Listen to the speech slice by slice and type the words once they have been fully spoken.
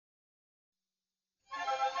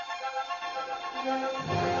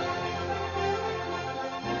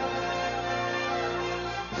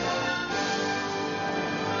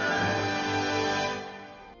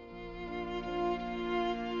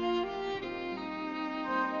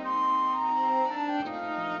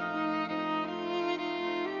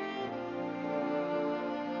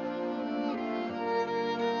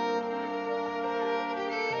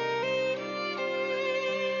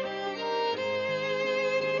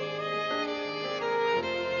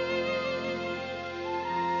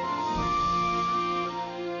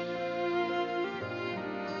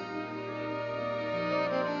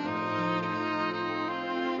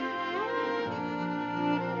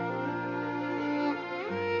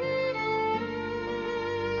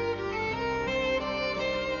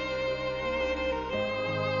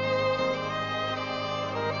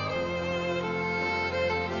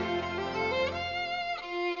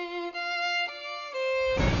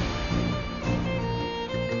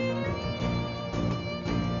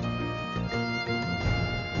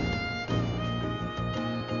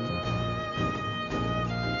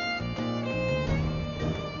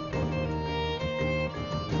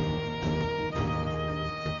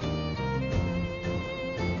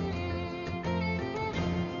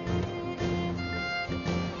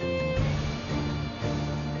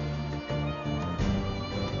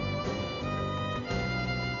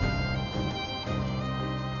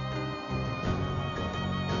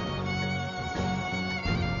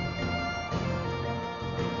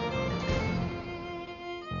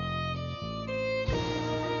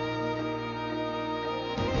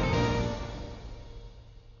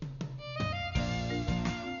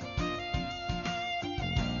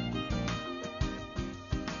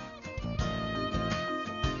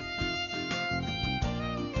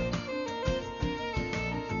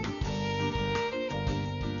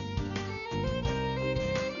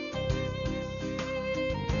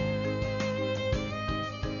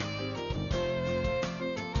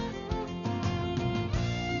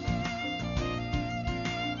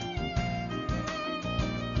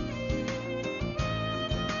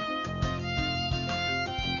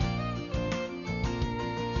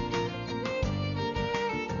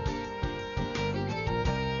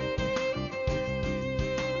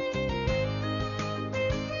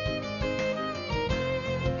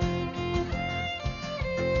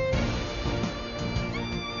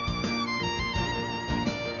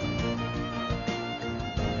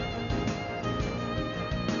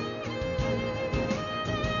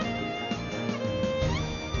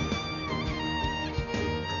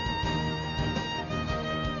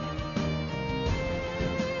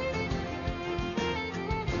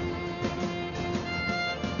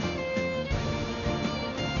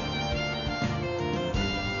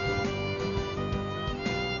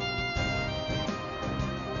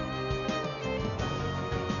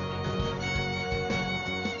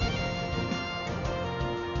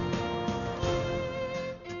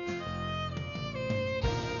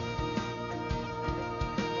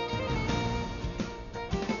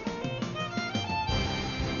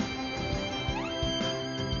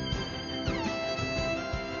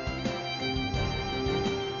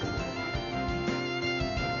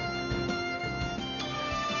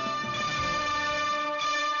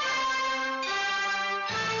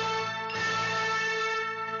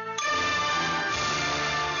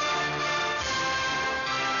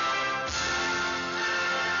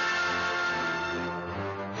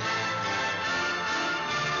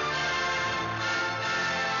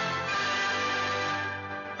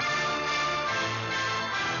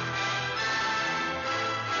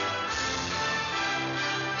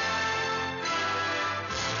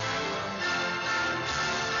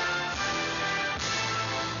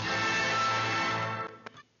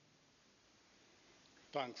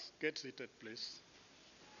Thanks. Get seated, please.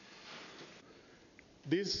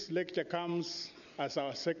 This lecture comes as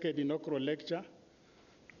our second inaugural lecture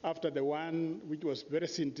after the one which was very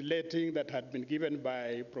scintillating that had been given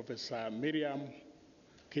by Professor Miriam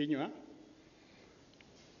Kinyua.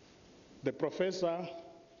 The professor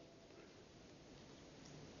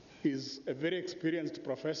is a very experienced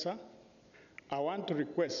professor. I want to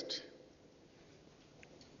request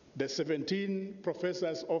the 17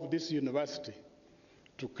 professors of this university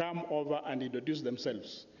to come over and introduce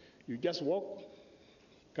themselves. You just walk,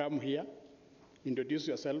 come here, introduce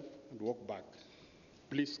yourself, and walk back.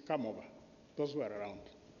 Please come over, those who are around.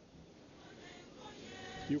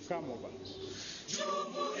 You come over.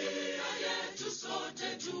 Jumuiya yetu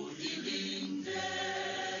sote tuilinde,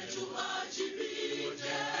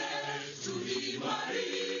 tuajibike,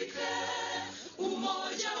 tuimarike,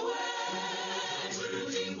 umoja wetu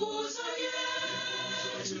ni nguzo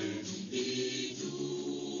yetu,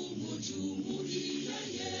 idumu jumuiya.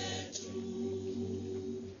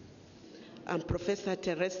 I'm Professor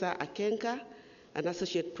Teresa Akenga, an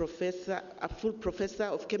associate professor, a full professor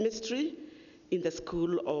of chemistry in the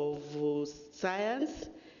School of Science,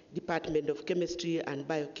 Department of Chemistry and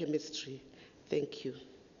Biochemistry. Thank you.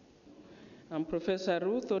 I'm Professor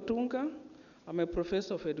Ruth Otunga. I'm a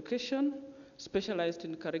professor of education, specialized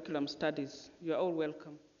in curriculum studies. You are all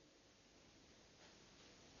welcome.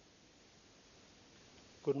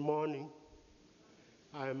 Good morning.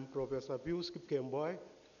 I'm Professor Pius Kipkemboi,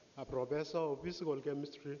 a professor of physical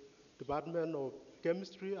chemistry, Department of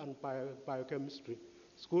Chemistry and Biochemistry,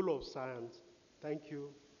 School of Science. Thank you.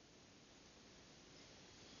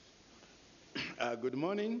 Good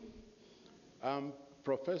morning. I'm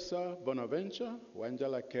Professor Bonaventure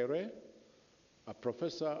Wanjala Kere, a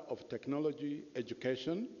professor of technology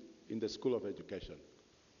education in the School of Education.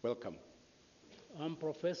 Welcome. I'm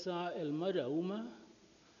Professor Elmada Uma,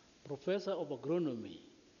 professor of agronomy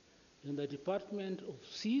in the Department of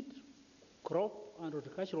Seed, Crop and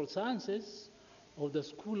Horticultural Sciences of the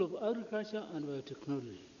School of Agriculture and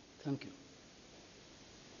Biotechnology. Thank you.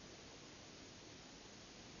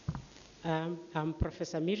 I'm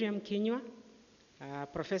Professor Miriam Kinywa,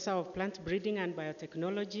 professor of plant breeding and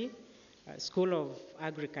biotechnology, School of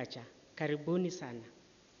Agriculture. Karibuni sana.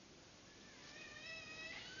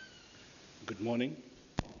 Good morning.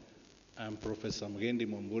 I'm Professor Mgendi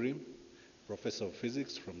Mwamburi, professor of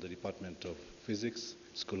physics from the Department of Physics,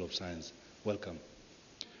 School of Science. Welcome.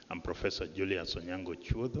 I'm Professor Julius Onyango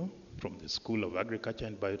Chuodo from the School of Agriculture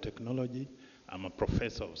and Biotechnology. I'm a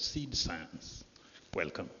professor of seed science.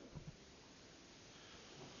 Welcome.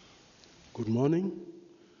 Good morning.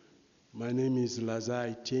 My name is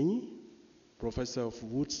Lazai Tienyi, professor of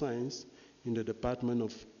wood science in the Department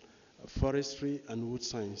of Forestry and Wood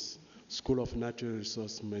Science, School of Natural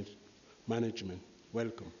Resource Management.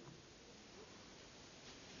 Welcome.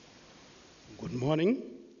 Good morning.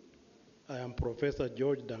 I am Professor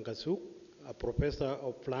George Dangasuk, a professor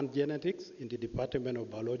of plant genetics in the Department of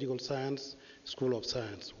Biological Science, School of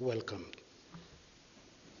Science. Welcome.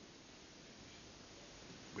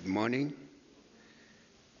 Good morning.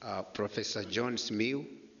 Professor John Smiu,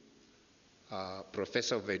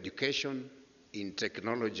 professor of education in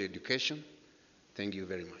technology education. Thank you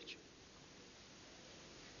very much.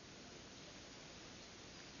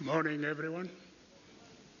 Morning, everyone.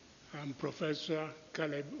 I'm Professor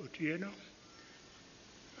Caleb Otieno.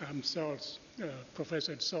 I'm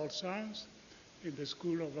professor in soil science in the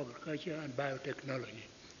School of Agriculture and Biotechnology.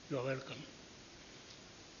 You're welcome.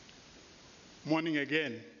 Morning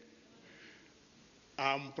again.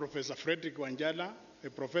 I'm Professor Frederick Wanjala, a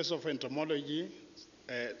professor of entomology,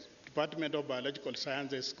 Department of Biological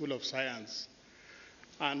Sciences, School of Science.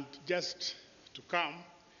 And just to come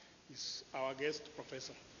is our guest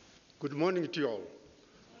professor. Good morning to you all.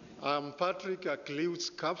 I'm Patrick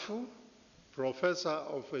Acleus Kafu, professor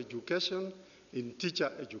of education in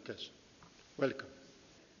teacher education. Welcome.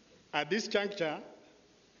 At this juncture,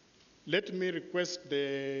 let me request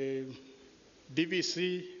the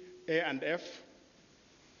DVC A and F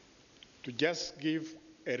to just give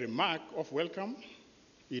a remark of welcome,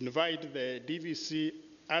 invite the DVC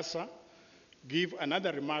ASA, give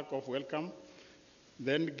another remark of welcome,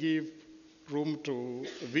 then give room to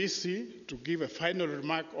VC to give a final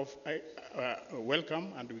remark of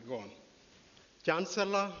welcome, and we go on.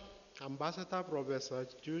 Chancellor, Ambassador Professor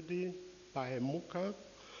Judy Pahemuka,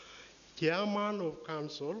 Chairman of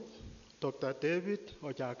Council, Dr. David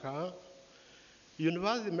Ojaka,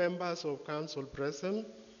 University members of Council present,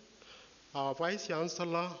 our Vice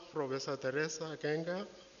Chancellor, Professor Teresa Akenga,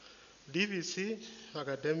 DVC,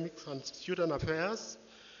 Academics and Student Affairs,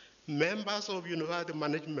 members of University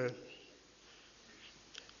Management,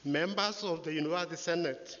 members of the University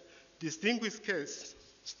Senate, distinguished guests,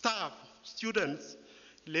 staff, students,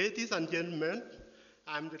 ladies and gentlemen,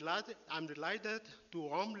 I'm delighted to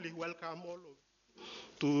warmly welcome all of you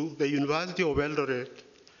to the University of Eldoret.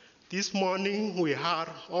 This morning we are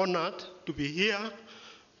honored to be here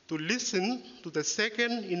to listen to the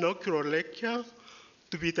second inaugural lecture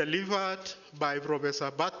to be delivered by Professor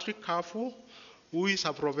Patrick Kafu, who is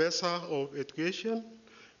a professor of education.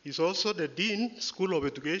 He's also the Dean, School of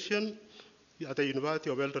Education at the University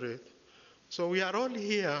of Eldoret. So we are all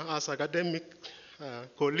here as academic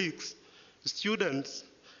colleagues, students,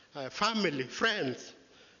 family, friends,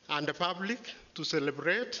 and the public to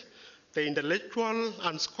celebrate the intellectual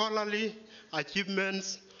and scholarly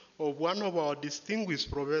achievements of one of our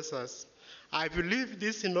distinguished professors. I believe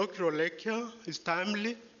this inaugural lecture is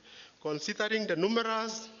timely, considering the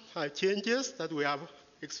numerous changes that we have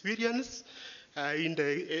experienced in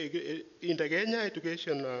the Kenya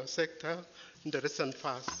education sector in the recent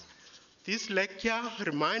past. This lecture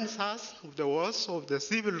reminds us of the words of the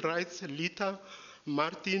civil rights leader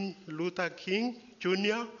Martin Luther King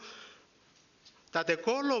Jr. that the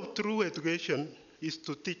goal of true education is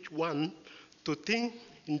to teach one to think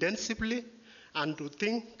intensively and to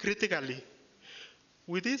think critically.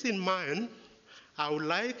 With this in mind, I would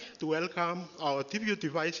like to welcome our Deputy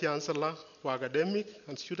Vice Chancellor for Academic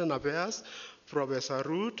and Student Affairs, Professor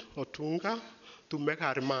Ruth Otunga, to make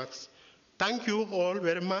her remarks. Thank you all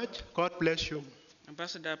very much. God bless you.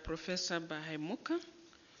 Ambassador Professor Bahaimuka,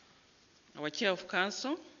 our Chair of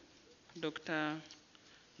Council, Dr.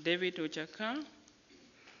 David Ojaka,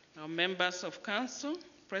 our members of Council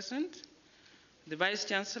present, the Vice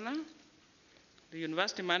Chancellor, the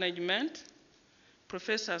University Management,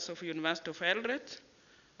 professors of University of Eldoret,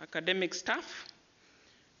 academic staff,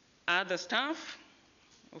 other staff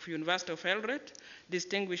of University of Eldoret,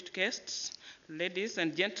 distinguished guests, ladies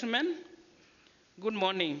and gentlemen, good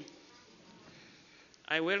morning.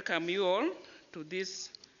 I welcome you all to this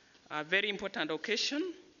very important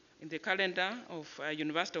occasion in the calendar of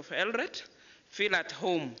University of Eldoret. Feel at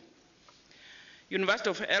home. University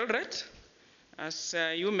of Eldoret, as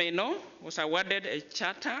you may know, was awarded a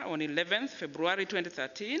charter on 11th February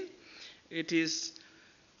 2013. It is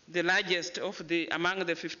the largest of among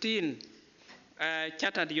the 15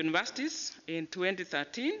 chartered universities in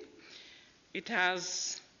 2013. It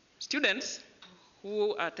has students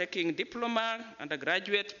who are taking diploma,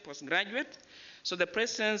 undergraduate, postgraduate. So the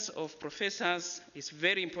presence of professors is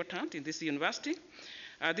very important in this university.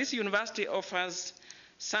 This university offers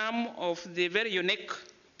some of the very unique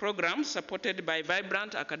programs supported by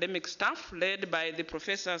vibrant academic staff led by the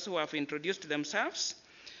professors who have introduced themselves.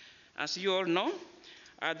 As you all know,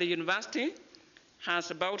 the university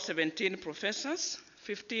has about 17 professors,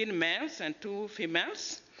 15 males and 2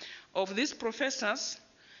 females. Of these professors,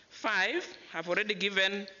 5 have already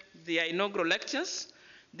given their inaugural lectures.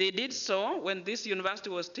 They did so when this university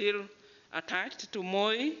was still attached to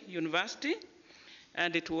Moi University,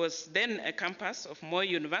 and it was then a campus of Moi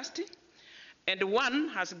University. And 1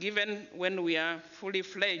 has given when we are fully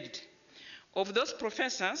fledged. Of those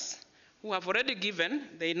professors who have already given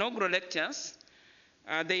the inaugural lectures,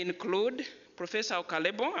 they include Professor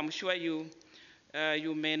Okalebo. I'm sure you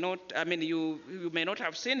may not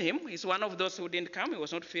have seen him. He's one of those who didn't come. He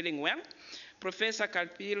was not feeling well. Professor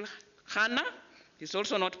Kalpil Hana is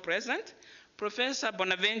also not present. Professor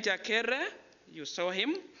Bonaventure Kere, you saw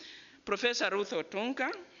him. Professor Ruth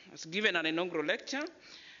Otunga has given an inaugural lecture.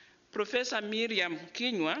 Professor Miriam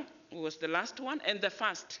Kinywa was the last one and the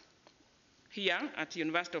first here at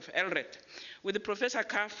University of Eldoret. With Professor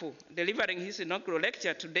Kafu delivering his inaugural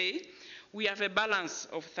lecture today, we have a balance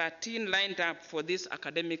of 13 lined up for this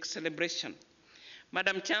academic celebration.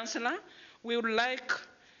 Madam Chancellor, we would like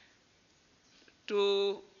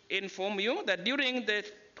to inform you that during the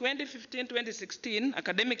 2015-2016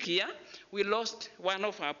 academic year, we lost one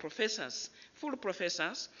of our professors, full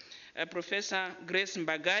professors, Professor Grace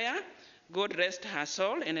Mbagaya. God rest her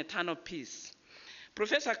soul in eternal peace.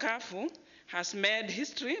 Professor Kafu has made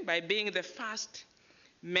history by being the first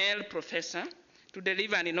male professor to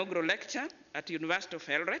deliver an inaugural lecture at the University of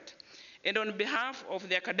Eldoret. And on behalf of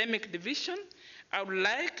the academic division, I would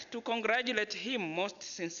like to congratulate him most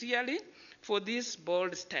sincerely for this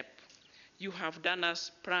bold step. You have done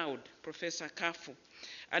us proud, Professor Kafu.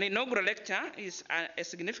 An inaugural lecture is a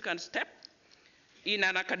significant step in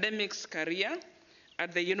an academic's career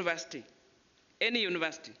at the university, any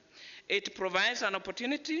university. It provides an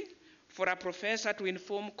opportunity for a professor to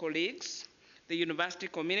inform colleagues, the university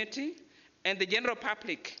community, and the general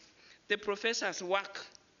public the professor's work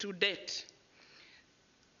to date,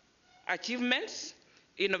 achievements,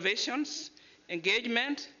 innovations,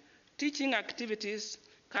 engagement, teaching activities,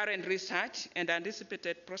 current research, and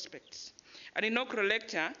anticipated prospects. An inaugural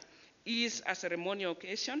lecture is a ceremonial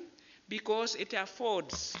occasion because it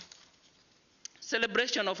affords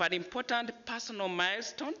celebration of an important personal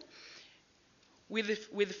milestone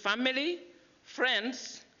with family,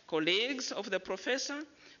 friends, colleagues of the professor,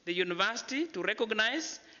 the university to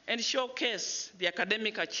recognize and showcase the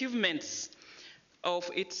academic achievements of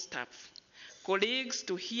its staff. Colleagues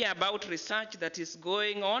to hear about research that is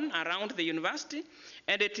going on around the university,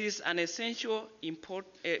 and it is an essential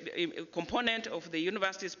component of the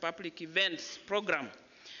university's public events program.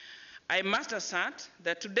 I must assert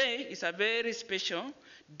that today is a very special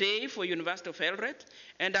day for University of Eldoret,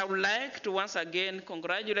 and I would like to once again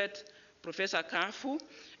congratulate Professor Kafu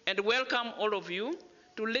and welcome all of you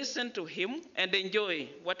to listen to him and enjoy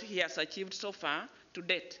what he has achieved so far to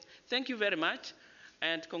date. Thank you very much,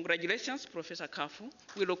 and congratulations, Professor Kafu.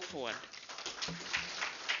 We look forward.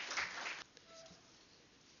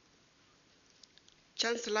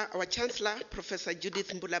 Our Chancellor, Professor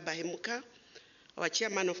Judith Mbula Bahemuka, our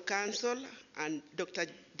Chairman of Council, and Dr.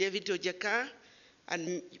 David Ojaka,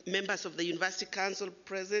 and members of the University Council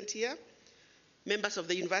present here, members of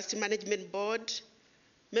the University Management Board,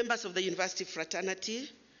 members of the University Fraternity,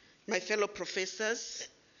 my fellow professors,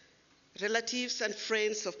 relatives and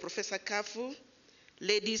friends of Professor Kafu,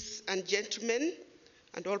 ladies and gentlemen,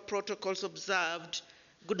 and all protocols observed,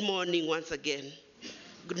 good morning once again.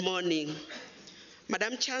 Good morning.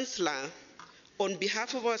 Madam Chancellor, on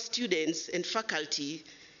behalf of our students and faculty,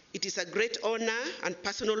 it is a great honor and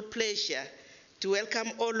personal pleasure to welcome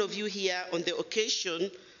all of you here on the occasion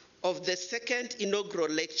of the second inaugural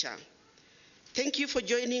lecture. Thank you for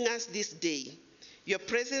joining us this day. Your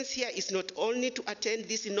presence here is not only to attend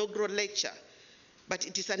this inaugural lecture, but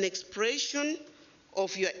it is an expression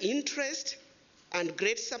of your interest and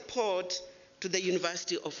great support to the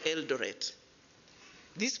University of Eldoret.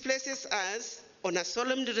 This places us on a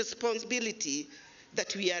solemn responsibility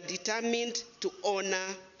that we are determined to honor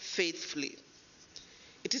faithfully.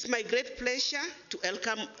 It is my great pleasure to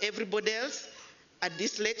welcome everybody else at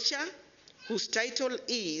this lecture, whose title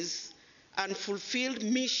is Unfulfilled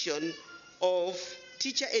Mission of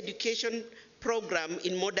Teacher Education Program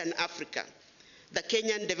in Modern Africa, the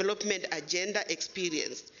Kenyan Development Agenda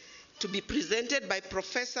Experience, to be presented by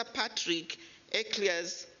Professor Patrick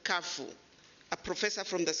Acleus Kafu, a professor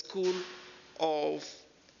from the School of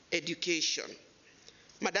Education.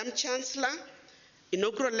 Madam Chancellor,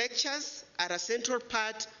 inaugural lectures are a central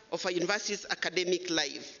part of a university's academic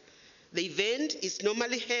life. The event is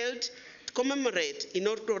normally held to commemorate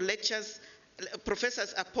inaugural lectures,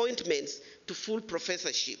 professors' appointments to full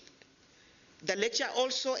professorship. The lecture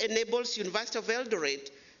also enables University of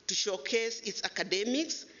Eldoret to showcase its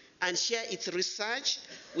academics and share its research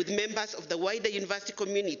with members of the wider university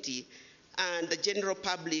community and the general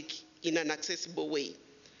public in an accessible way.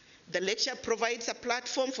 The lecture provides a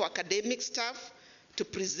platform for academic staff to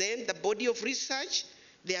present the body of research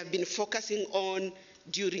they have been focusing on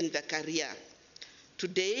during their career.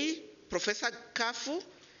 Today, Professor Kafu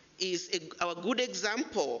is our good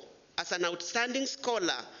example as an outstanding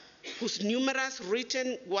scholar whose numerous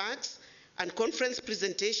written works and conference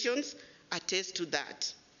presentations attest to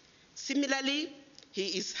that. Similarly, he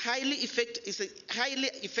is a highly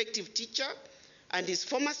effective teacher, and his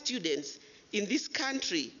former students in this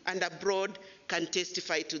country and abroad can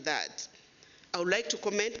testify to that. I would like to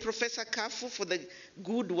commend Professor Kafu for the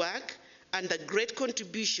good work and the great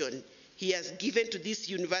contribution he has given to this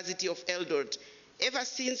University of Eldoret ever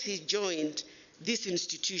since he joined this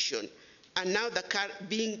institution, and now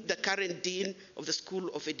being the current Dean of the School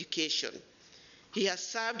of Education. He has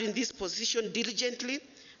served in this position diligently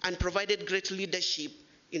and provided great leadership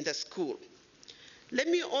in the school. Let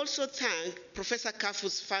me also thank Professor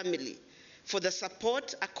Kafu's family for the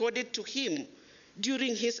support accorded to him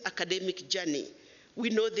during his academic journey. We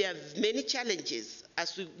know there are many challenges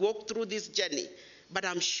as we walk through this journey, but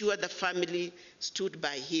I'm sure the family stood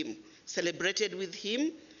by him, celebrated with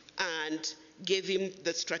him, and gave him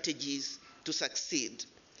the strategies to succeed.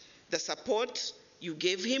 The support you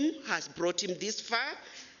gave him has brought him this far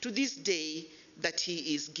to this day that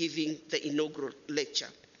he is giving the inaugural lecture.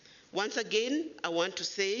 Once again, I want to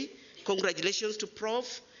say congratulations to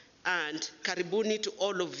Prof and karibuni to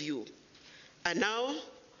all of you. I now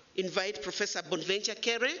invite Professor Bonaventure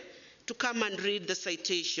Kere to come and read the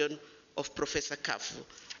citation of Professor Kafu.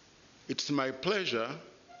 It's my pleasure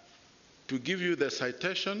to give you the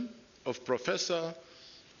citation of Professor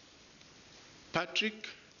Patrick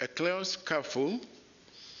Acleus Kafu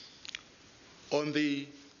on the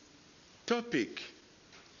topic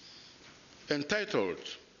entitled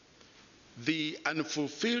The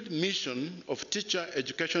Unfulfilled Mission of Teacher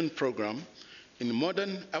Education Program in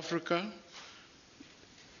Modern Africa,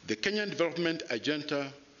 the Kenyan Development Agenda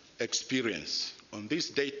Experience, on this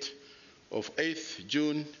date of 8th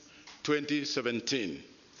June 2017.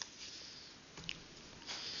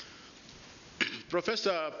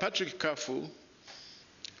 Professor Patrick Kafu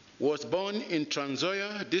was born in Trans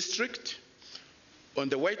Nzoia district on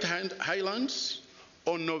the White Highlands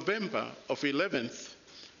on November of 11th,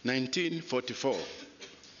 1944.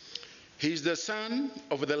 He is the son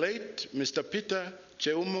of the late Mr. Peter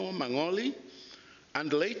Cheumo Mangoli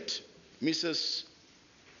and late Mrs.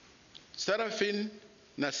 Seraphine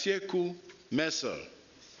Nasieku Mesel.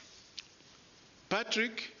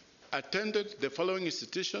 Patrick attended the following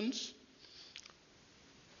institutions.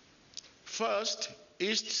 First,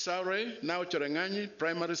 East Surrey, now Cherangani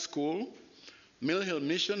Primary School, Mill Hill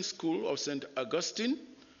Mission School of St. Augustine,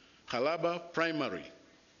 Halaba Primary.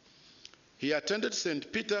 He attended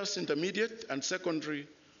St. Peter's Intermediate and Secondary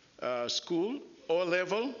School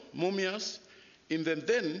O-level, Mumias, in the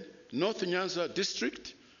then North Nyanza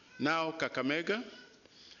district, now Kakamega,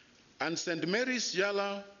 and St. Mary's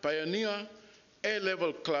Yala Pioneer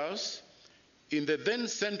A-level class in the then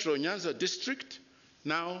Central Nyanza district,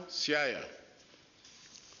 now Siaya.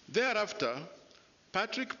 Thereafter,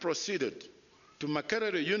 Patrick proceeded to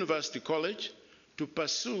Makerere University College to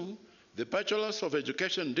pursue the Bachelor of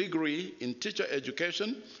Education degree in teacher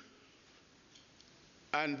education,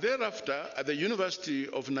 and thereafter at the University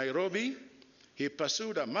of Nairobi, he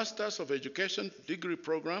pursued a Master's of Education degree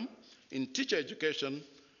program in teacher education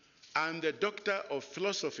and the Doctor of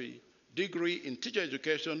Philosophy degree in teacher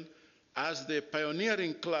education as the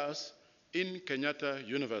pioneering class in Kenyatta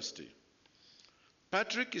University.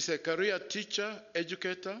 Patrick is a career teacher,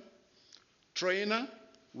 educator, trainer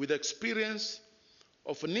with experience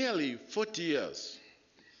of nearly 40 years.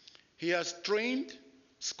 He has trained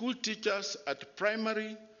school teachers at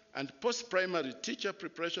primary and post-primary teacher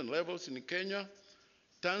preparation levels in Kenya,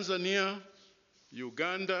 Tanzania,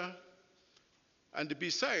 Uganda, and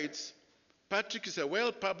besides, Patrick is a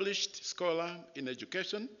well-published scholar in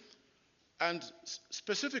education and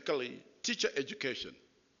specifically teacher education.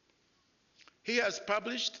 He has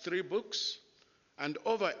published 3 books and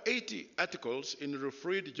over 80 articles in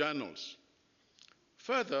refereed journals.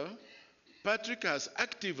 Further, Patrick has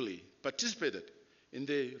actively participated in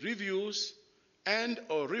the reviews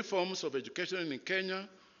and/or reforms of education in Kenya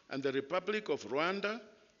and the Republic of Rwanda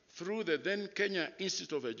through the then Kenya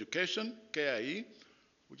Institute of Education, KIE,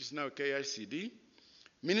 which is now KICD,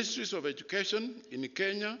 Ministries of Education in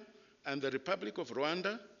Kenya and the Republic of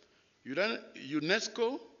Rwanda,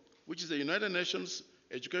 UNESCO, which is the United Nations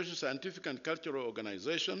Education, Scientific and Cultural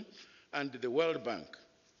Organization, and the World Bank.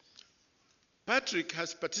 Patrick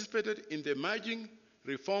has participated in the emerging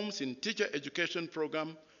reforms in teacher education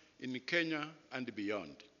program in Kenya and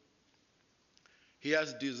beyond. He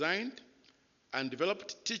has designed and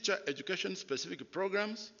developed teacher education specific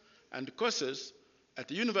programs and courses at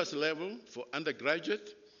the university level for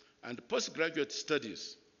undergraduate and postgraduate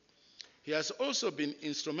studies. He has also been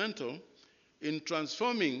instrumental in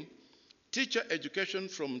transforming teacher education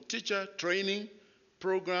from teacher training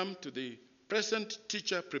program to the present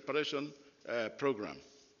teacher preparation program.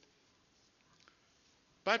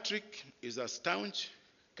 Patrick is a staunch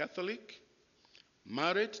Catholic,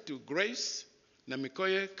 married to Grace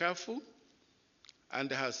Namikoye Kafu,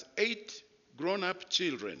 and has 8 grown-up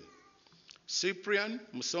children, Cyprian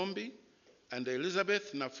Musombi and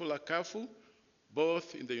Elizabeth Nafula Kafu,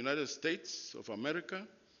 both in the United States of America,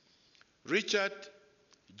 Richard,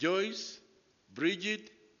 Joyce,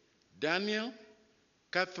 Bridget, Daniel,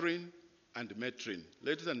 Catherine, and Metrin.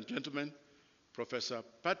 Ladies and gentlemen, Professor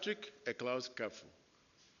Patrick Acleus Kafu.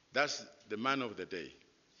 That's the man of the day.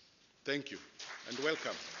 Thank you, and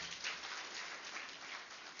welcome.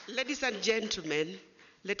 Ladies and gentlemen,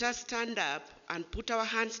 let us stand up and put our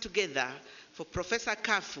hands together for Professor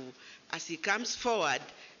Kafu as he comes forward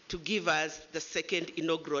to give us the second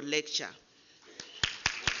inaugural lecture.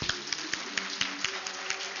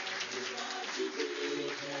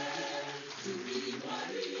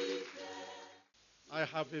 I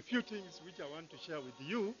have a few things which I want to share with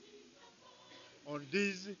you on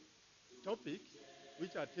this topic,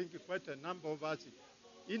 which I think quite a number of us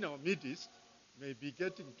in our midst may be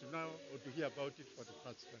getting to know or to hear about it for the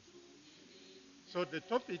first time. So the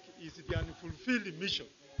topic is the unfulfilled mission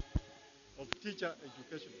of teacher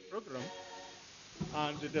education program,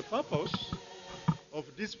 and the purpose of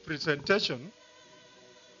this presentation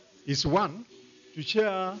is, one, to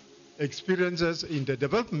share experiences in the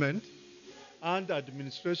development and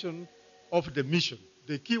administration of the mission.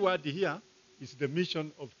 The key word here is the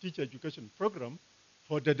mission of teacher education program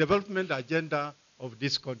for the development agenda of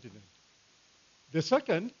this continent. The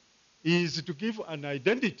second is to give an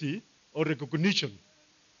identity or recognition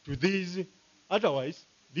to this otherwise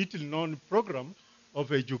little-known program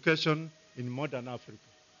of education in modern Africa.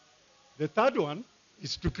 The third one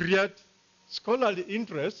is to create scholarly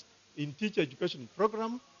interest in teacher education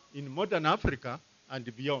program in modern Africa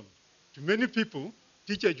and beyond. To many people,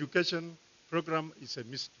 teacher education program is a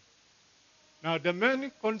mystery. Now, the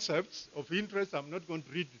main concepts of interest I'm not going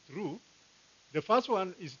to read through. The first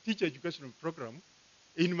one is teacher education program.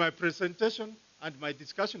 In my presentation and my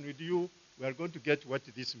discussion with you, we are going to get what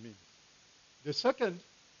this means. The second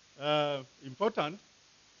important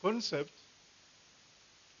concept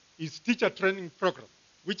is teacher training program,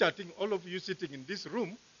 which I think all of you sitting in this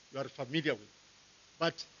room, you are familiar with.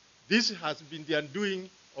 But this has been the undoing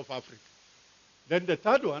of Africa. Then the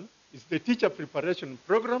third one is the teacher preparation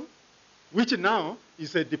program, which now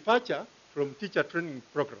is a departure from teacher training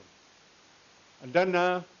program. And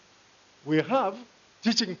then we have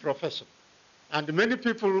teaching profession. And many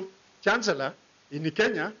people, Chancellor, in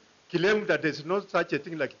Kenya, claim that there's no such a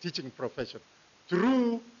thing like teaching profession.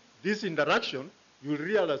 Through this interaction, you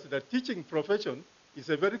realize that teaching profession is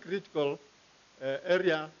a very critical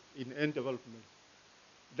area in end development.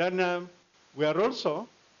 Then we are also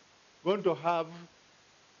going to have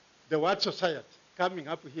the word society coming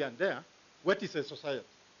up here and there. What is a society?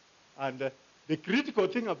 And the critical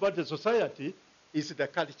thing about the society is the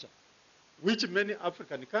culture, which many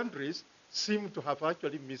African countries seem to have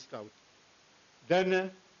actually missed out.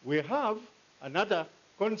 Then we have another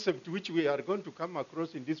concept which we are going to come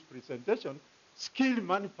across in this presentation, skilled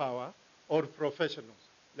manpower or professionals.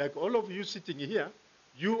 Like all of you sitting here,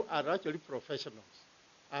 you are actually professionals.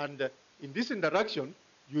 And in this interaction,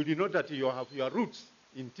 you will know that you have your roots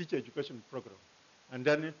in teacher education program. And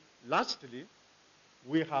then lastly,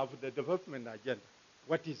 we have the development agenda.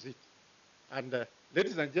 What is it? And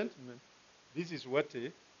ladies and gentlemen, this is what we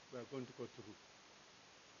are going to go through.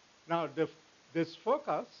 Now, the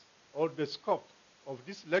focus or the scope of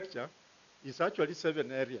this lecture is actually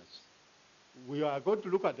 7 areas. We are going to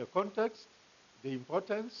look at the context, the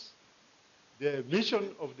importance, the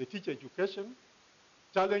mission of the teacher education,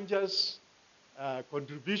 challenges,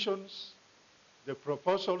 contributions, the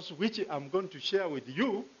proposals, which I'm going to share with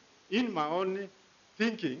you in my own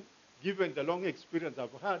thinking, given the long experience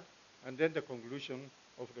I've had, and then the conclusion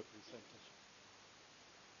of the presentation.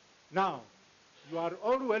 Now, you are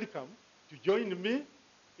all welcome to join me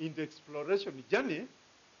in the exploration journey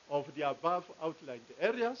of the above outlined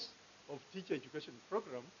areas of teacher education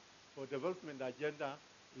program for development agenda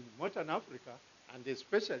in modern Africa, and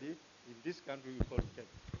especially in this country we call Kenya.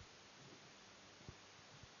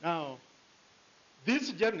 Now,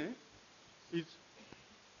 this journey is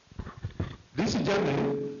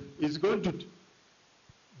going to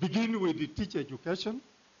begin with the teacher education,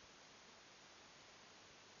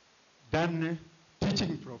 then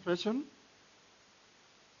teaching profession,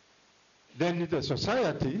 then the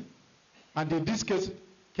society, and in this case,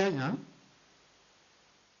 Kenya,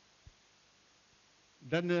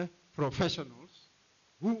 then professionals.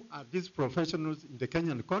 Who are these professionals in the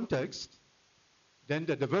Kenyan context? Then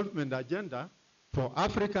the development agenda for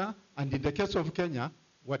Africa, and in the case of Kenya,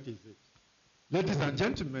 what is it? Ladies and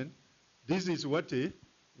gentlemen, this is what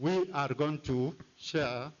we are going to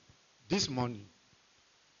share this morning.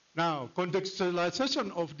 Now,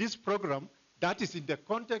 contextualization of this program, that is in the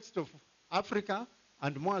context of Africa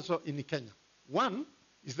and more so in Kenya. One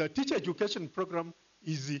is the teacher education program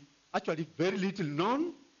is actually very little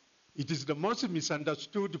known. It is the most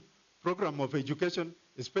misunderstood program of education,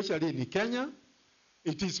 especially in Kenya.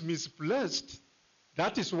 It is misplaced.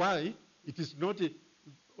 That is why it is not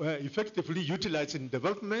effectively utilized in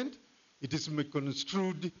development. It is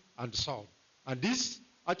misconstrued and so on. And this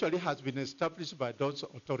actually has been established by those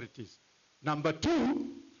authorities. Number 2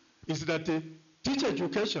 is that teacher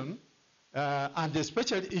education, and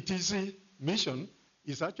especially its mission,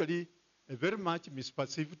 is actually a very much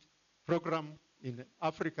misperceived program in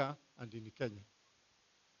Africa and in Kenya.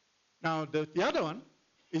 Now, the other one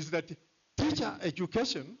is that teacher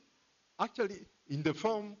education, actually in the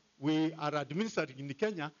form we are administering in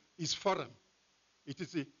Kenya, is foreign. It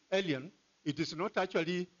is alien. It is not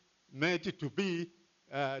actually made to be,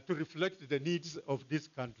 to reflect the needs of this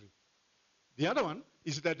country. The other one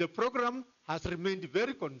is that the program has remained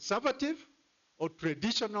very conservative or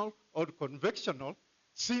traditional or conventional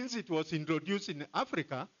since it was introduced in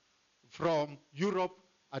Africa from Europe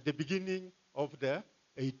at the beginning of the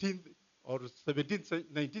 18th or 17th,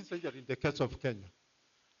 19th century in the case of Kenya.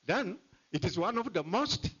 Then it is one of the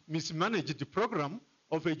most mismanaged programs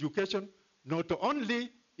of education, not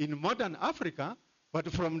only in modern Africa,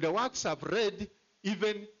 but from the works I've read,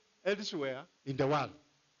 even elsewhere in the world.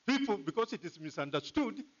 People, because it is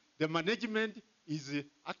misunderstood, the management is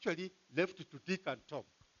actually left to dig and top.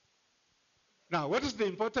 Now, what is the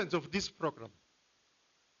importance of this program?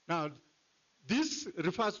 Now, this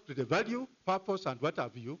refers to the value, purpose, and what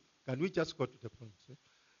have you. Can we just go to the point?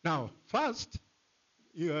 Now, first,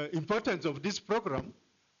 importance of this program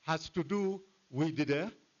has to do with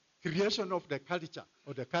the creation of the culture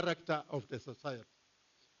or the character of the society.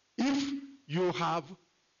 If you have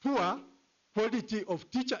poor quality of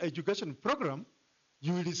teacher education program,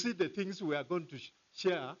 you will see the things we are going to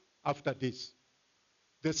share after this.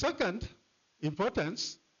 The second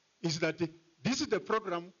importance is that this is the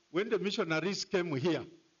program when the missionaries came here.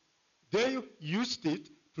 They used it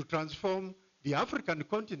to transform the African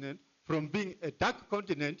continent from being a dark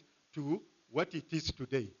continent to what it is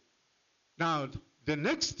today. Now, the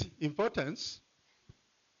next importance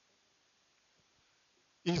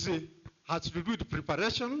is, has to do with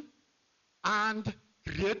preparation and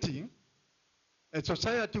creating a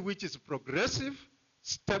society which is progressive,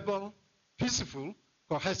 stable, peaceful,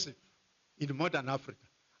 cohesive in modern Africa.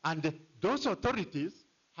 And those authorities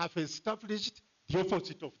have established the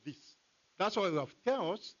opposite of this. That's why we have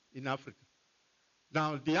chaos in Africa.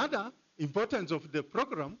 Now, the other importance of the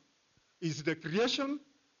program is the creation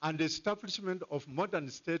and establishment of modern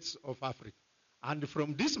states of Africa. And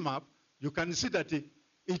from this map, you can see that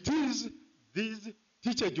it is this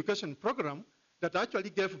teacher education program that actually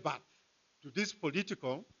gave birth to this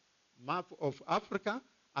political map of Africa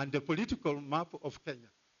and the political map of Kenya.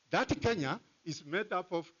 That Kenya is made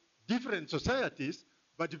up of different societies,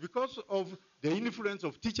 but because of the influence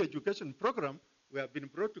of teacher education program, we have been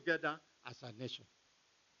brought together as a nation.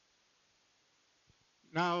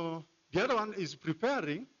 Now, the other one is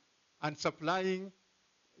preparing and supplying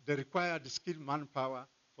the required skilled manpower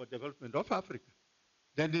for development of Africa.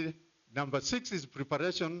 Then number 6 is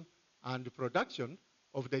preparation and production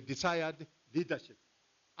of the desired leadership.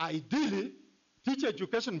 Ideally, teacher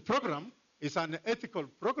education program is an ethical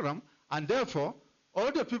program, and therefore,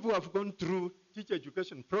 all the people who have gone through teacher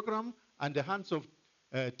education program and the hands of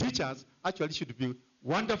teachers actually should be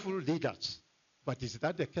wonderful leaders. But is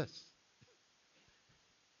that the case?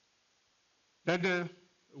 Then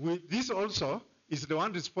this also is the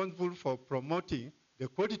one responsible for promoting the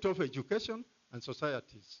quality of education and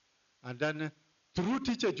societies. And then through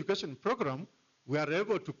teacher education program, we are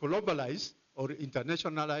able to globalize or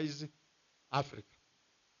internationalize Africa.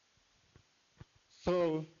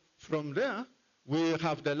 So from there, we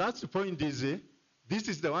have the last point is, this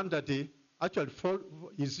is the one that actually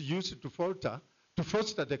is used to foster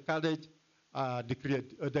the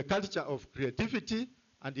culture of creativity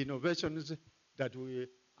and innovations that we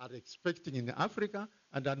are expecting in Africa.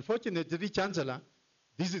 And unfortunately, Chancellor,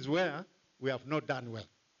 this is where we have not done well.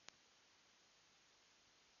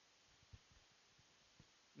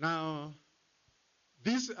 Now,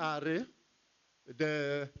 these are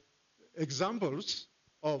the examples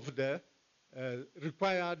of the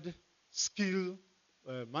required skilled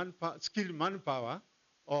manpower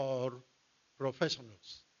or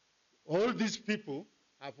professionals. All these people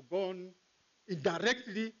have gone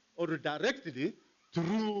indirectly or directly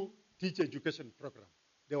through teacher education program.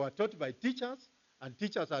 They were taught by teachers, and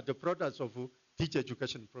teachers are the products of teacher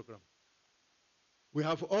education program. We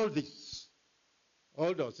have all these,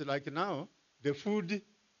 all those. Like now, the food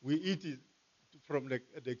we eat from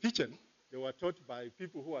the kitchen, they were taught by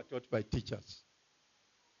people who are taught by teachers.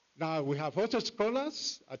 Now, we have also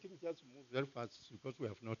scholars. I think just move very fast because we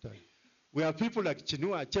have no time. We have people like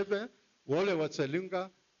Chinua Achebe, Wole Watselinga,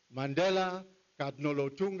 Mandela, Cardinal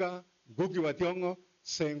Otunga, Ngugi wa Thiong'o,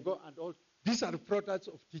 Sengo, and all. These are products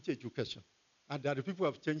of teacher education. And the people who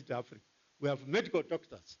have changed Africa. We have medical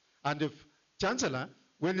doctors. And if Chancellor,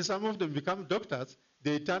 when some of them become doctors,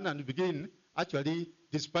 they turn and begin actually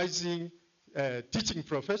despising teaching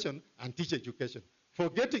profession and teacher education,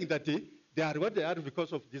 forgetting that they are what they are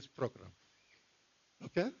because of this program.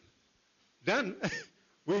 Okay? Then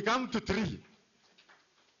we come to 3.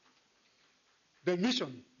 The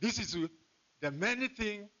mission. This is the main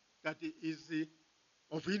thing that is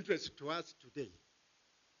of interest to us today.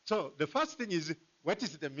 So the first thing is, what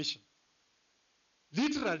is the mission?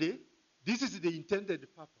 Literally, this is the intended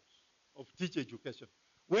purpose of teacher education.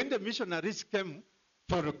 When the missionaries came,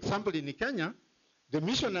 for example, in Kenya, the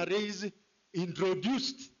missionaries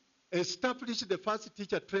established the first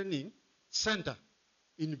teacher training center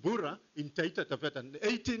in Bura, in Taita Taveta, in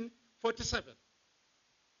 1847.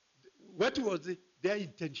 What was their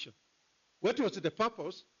intention? What was the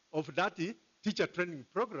purpose of that teacher training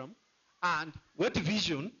program? And what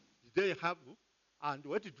vision did they have? And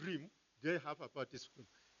what dream they have about this school?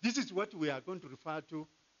 This is what we are going to refer to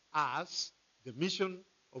as the mission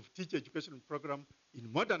of teacher education program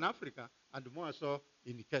in modern Africa, and more so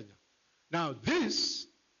in Kenya. Now, this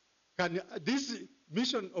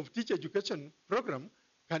mission of teacher education program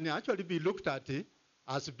can actually be looked at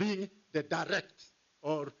as being the direct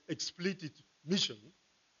or explicit mission,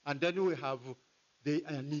 and then we have the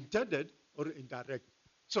intended or indirect.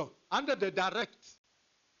 So, under the direct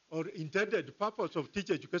or intended purpose of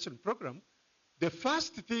teacher education program, the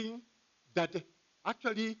first thing that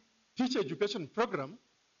actually teacher education program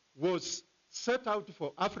was set out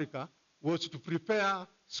for Africa was to prepare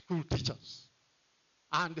school teachers.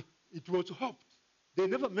 And it was hoped, they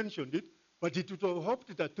never mentioned it, but it was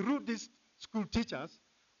hoped that through these school teachers,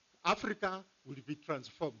 Africa would be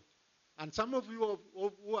transformed. And some of you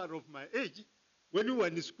who are of my age, when we were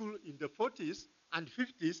in school in the 40s and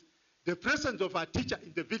 50s, the presence of a teacher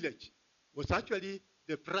in the village was actually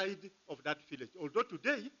the pride of that village. Although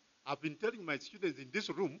today, I've been telling my students in this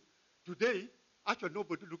room Today, actually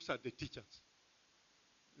nobody looks at the teachers.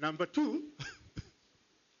 Number two,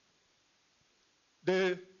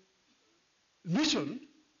 the mission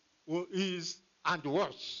is and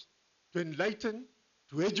was to enlighten,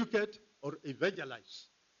 to educate, or evangelize.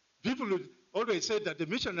 People would always say that the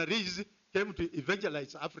missionaries came to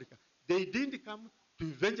evangelize Africa. They didn't come to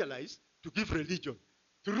evangelize, to give religion.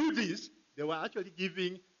 Through this, they were actually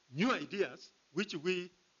giving new ideas which we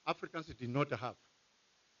Africans did not have.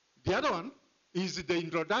 The other one is the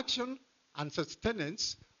introduction and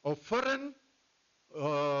sustenance of foreign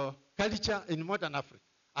culture in modern Africa.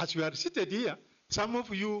 As you are seated here, some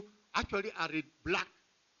of you actually are black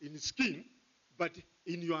in skin, but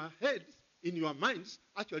in your heads, in your minds,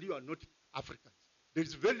 actually you are not Africans. There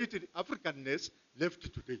is very little Africanness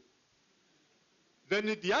left today. Then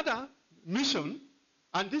the other mission,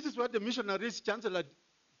 and this is what the missionaries chancellor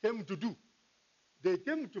came to do. They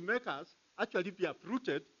came to make us actually be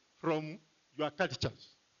uprooted from your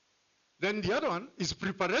cultures. Then the other one is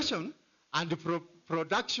preparation and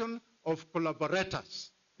production of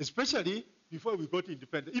collaborators, especially before we got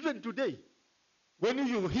independent. Even today, when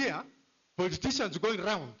you hear politicians going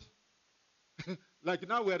around, like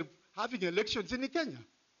now we're having elections in Kenya,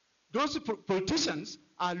 those politicians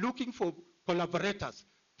are looking for collaborators,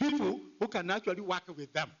 people who can actually work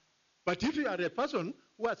with them. But if you are a person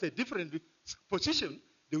who has a different position,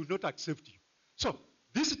 they will not accept you. So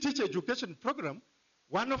this teacher education program,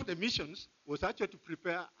 one of the missions was actually to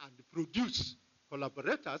prepare and produce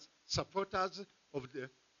collaborators, supporters of the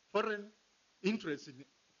foreign interests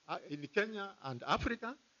in Kenya and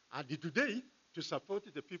Africa, and today to support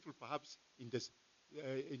the people perhaps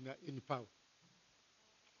in power.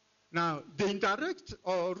 Now, the indirect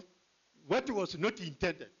or what was not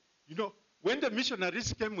intended, you know, when the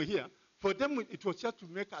missionaries came here, for them it was just to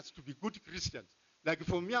make us to be good Christians. Like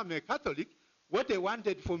for me, I'm a Catholic. What they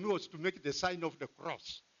wanted for me was to make the sign of the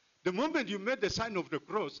cross. The moment you made the sign of the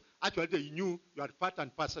cross, actually they knew you are part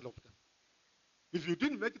and parcel of them. If you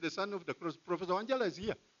didn't make the sign of the cross, Professor Angela is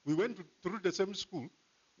here. We went through the same school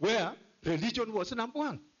where religion was number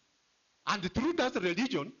one. And through that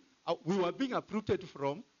religion, we were being uprooted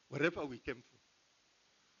from wherever we came from.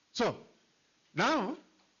 So, now,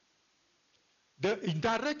 the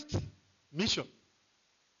indirect mission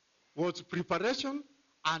was preparation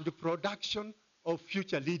and production of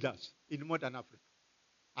future leaders in modern Africa.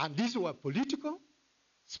 And these were political,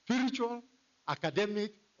 spiritual,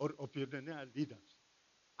 academic, or opinionated leaders.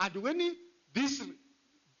 And when this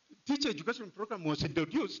teacher education program was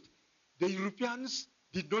introduced, the Europeans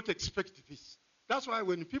did not expect this. That's why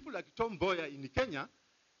when people like Tom Mboya in Kenya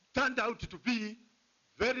turned out to be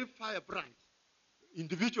very firebrand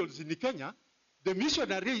individuals in Kenya, the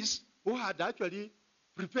missionaries who had actually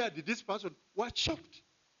prepared this person were shocked.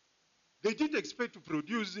 They didn't expect to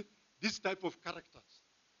produce this type of characters.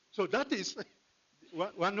 So that is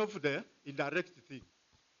one of the indirect things.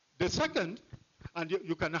 The second, and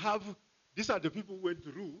you can have, these are the people who went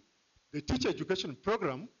through the teacher education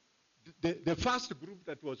program, the first group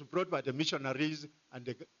that was brought by the missionaries and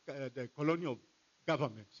the colonial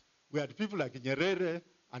governments. We had people like Nyerere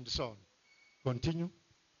and so on. Continue.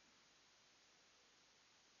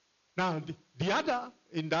 Now, the other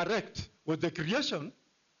indirect was the creation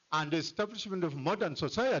and establishment of modern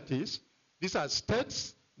societies. These are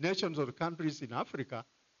states, nations, or countries in Africa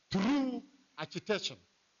through agitation.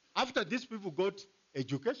 After these people got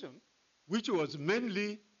education, which was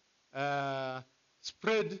mainly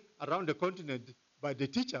spread around the continent by the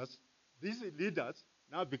teachers, these leaders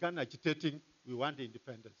now began agitating, we want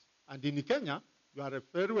independence. And in Kenya, you are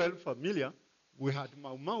very well familiar, we had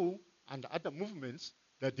Mau Mau and other movements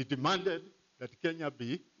that demanded that Kenya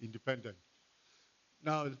be independent.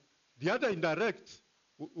 Now, the other indirect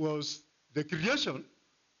was the creation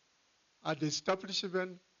and the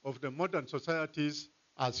establishment of the modern societies,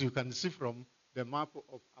 as you can see from the map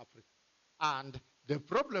of Africa. And the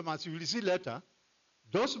problem, as you will see later,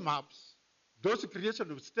 those maps, those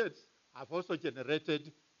creation of states have also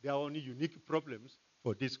generated their own unique problems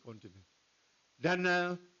for this continent.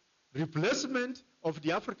 Then replacement of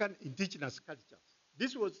the African indigenous cultures.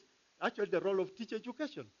 This was actually the role of teacher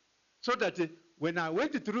education. So that when I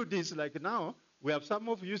went through this, like now, we have some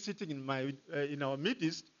of you sitting in our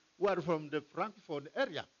midst who are from the Francophone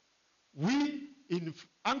area. We in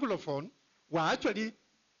Anglophone were actually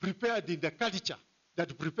prepared in the culture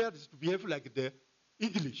that prepared us to behave like the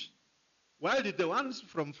English, while the ones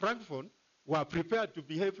from Francophone were prepared to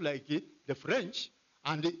behave like the French,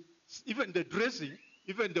 and even the dressing,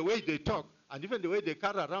 even the way they talk, and even the way they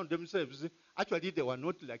carry around themselves, actually they were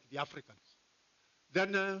not like the Africans.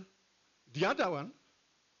 Then the other one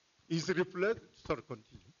is continue.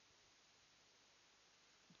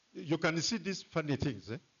 You can see these funny things.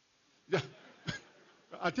 Eh? Yeah.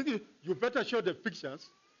 I think you better show the pictures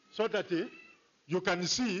so that you can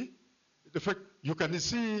see the fact. You can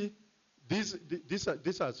see this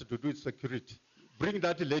has to do with security. Bring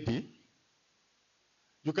that lady.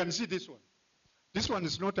 You can see this one. This one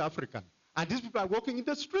is not African, and these people are walking in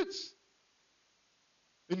the streets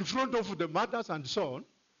in front of the mothers and so on.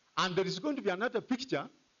 And there is going to be another picture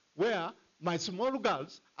where my small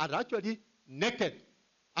girls are actually naked.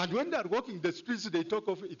 And when they are walking the streets, they talk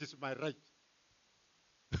of it is my right.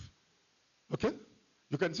 Okay?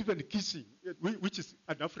 You can see them kissing, which is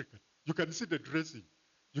an African. You can see the dressing.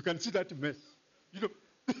 You can see that mess. You know,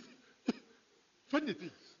 funny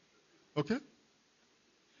things. Okay?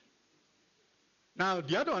 Now,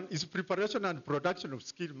 the other one is preparation and production of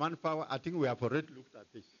skilled manpower. I think we have already looked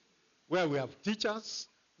at this. Where we have teachers,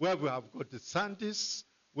 where we have got the scientists,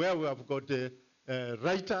 where we have got the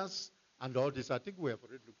writers, and all this. I think we have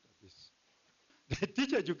already looked at this. The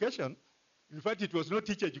teacher education, in fact, it was not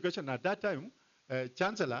teacher education at that time,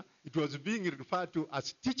 Chancellor, it was being referred to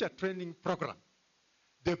as teacher training program.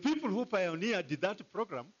 The people who pioneered that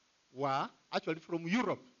program were actually from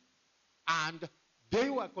Europe. And they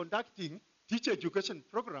were conducting teacher education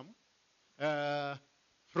program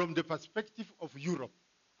from the perspective of Europe.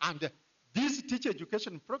 And this teacher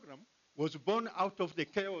education program was born out of the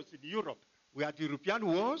chaos in Europe. We had European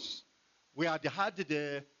wars, we had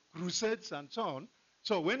the crusades and so on.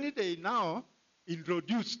 So when they now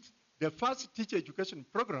introduced the first teacher education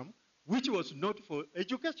program, which was not for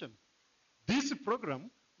education, this program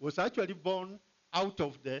was actually born out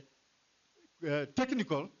of the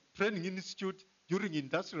Technical Training Institute during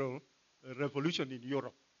Industrial Revolution in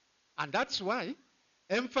Europe. And that's why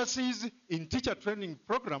emphasis in teacher training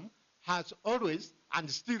program has always and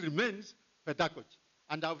still remains pedagogy.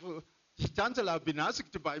 And Chancellor, I've been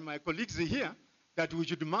asked by my colleagues here that we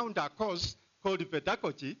should mount a course called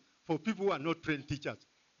pedagogy for people who are not trained teachers.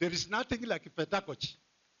 There is nothing like pedagogy.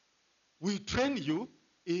 We train you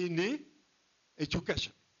in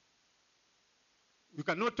education. You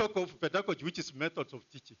cannot talk of pedagogy, which is methods of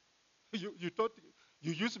teaching.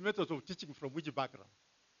 You use methods of teaching from which background?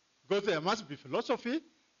 Because there must be philosophy,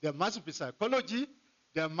 there must be psychology,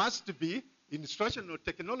 there must be instructional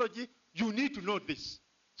technology. You need to know this.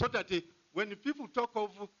 So that when people talk of,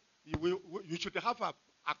 you should have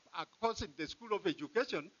a course in the School of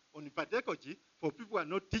Education on pedagogy for people who are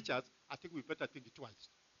not teachers, I think we better think twice.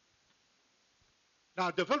 Now,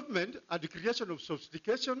 development and the creation of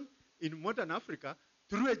sophistication in modern Africa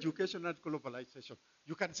through education and globalization.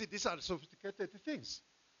 You can see these are sophisticated things.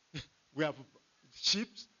 We have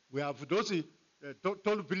ships, we have those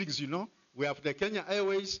tall buildings, you know. We have the Kenya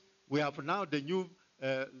Airways, we have now the new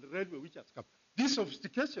railway which has come. This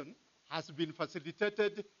sophistication has been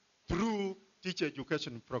facilitated through teacher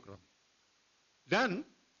education program. Then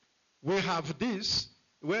we have this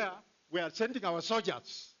where we are sending our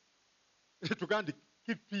soldiers to go and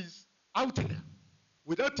keep peace out there.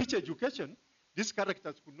 Without teacher education, these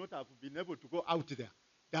characters could not have been able to go out there.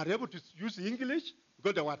 They are able to use English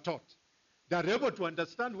because they were taught. They are able to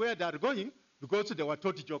understand where they are going because they were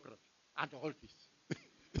taught geography and all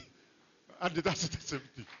this. And that's the same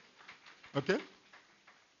thing. Okay?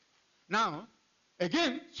 Now,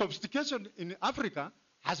 again, sophistication in Africa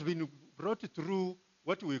has been brought through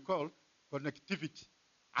what we call connectivity.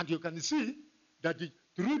 And you can see that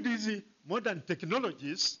through these modern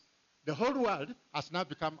technologies, the whole world has now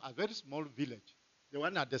become a very small village, the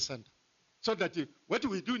one at the center. So that what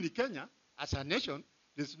we do in Kenya as a nation,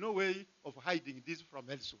 there's no way of hiding this from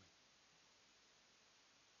elsewhere.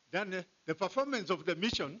 Then the performance of the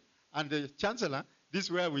mission and the Chancellor, this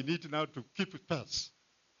is where we need now to keep pace.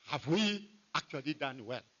 Have we actually done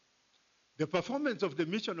well? The performance of the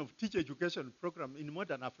mission of teacher education program in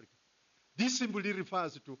modern Africa. This simply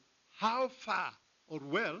refers to how far or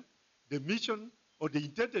well the mission or the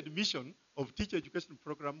intended mission of teacher education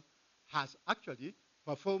program has actually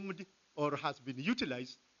performed or has been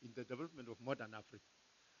utilized in the development of modern Africa.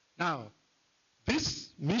 Now,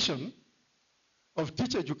 this mission of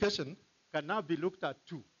teacher education can now be looked at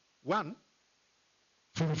two. One,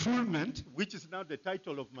 fulfillment, which is now the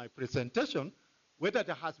title of my presentation, whether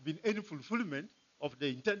there has been any fulfillment of the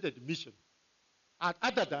intended mission,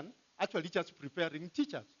 other than actually just preparing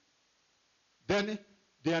teachers. Then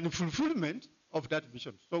the unfulfillment of that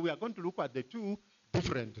mission. So we are going to look at the two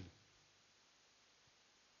differently.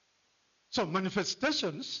 So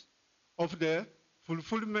manifestations of the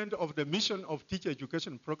fulfillment of the mission of teacher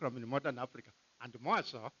education program in modern Africa, and more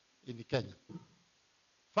so in Kenya.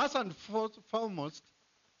 First and foremost,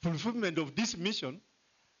 fulfillment of this mission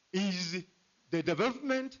is the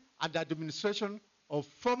development and administration of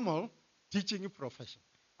formal teaching profession.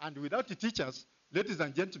 And without the teachers, ladies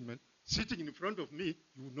and gentlemen, sitting in front of me,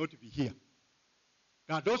 you will not be here.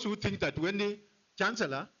 Now, those who think that when the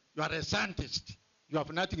chancellor, you are a scientist, you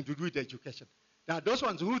have nothing to do with education. There are those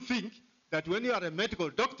ones who think that when you are a medical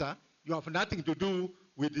doctor, you have nothing to do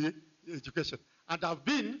with the education. And I've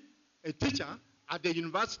been a teacher at the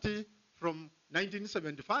university from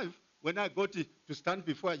 1975 when I got to stand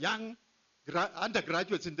before young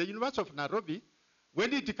undergraduates in the University of Nairobi.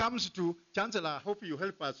 When it comes to chancellor, I hope you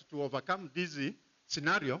help us to overcome this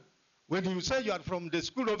scenario. When you say you are from the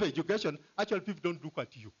School of Education, actually people don't look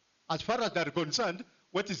at you. As far as they are concerned,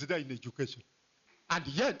 what is there in education? And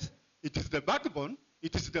yet, it is the backbone,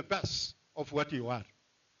 it is the base of what you are.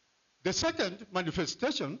 The second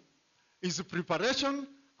manifestation is the preparation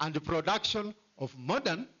and the production of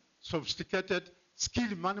modern, sophisticated,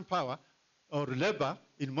 skilled manpower or labor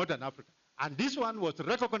in modern Africa. And this one was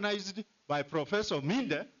recognized by Professor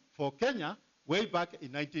Minde for Kenya way back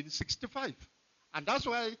in 1965. And that's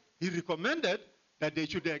why he recommended that they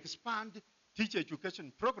should expand teacher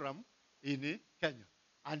education program in Kenya.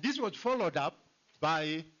 And this was followed up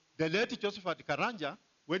by the late Josephat Karanja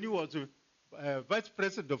when he was Vice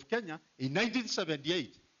President of Kenya in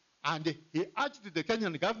 1978. And he urged the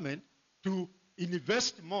Kenyan government to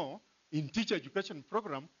invest more in teacher education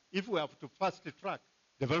program if we have to fast track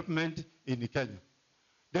development in Kenya.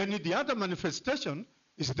 Then the other manifestation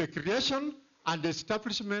is the creation and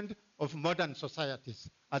establishment of modern societies.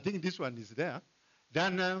 I think this one is there.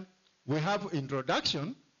 Then we have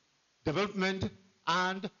introduction, development,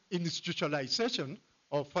 and institutionalization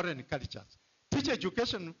of foreign cultures. Teacher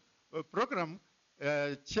education program,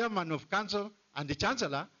 chairman of council and the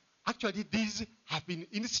chancellor, actually these have been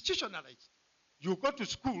institutionalized. You go to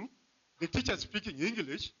school, the teacher speaking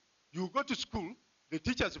English. You go to school, the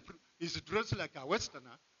teacher is dressed like a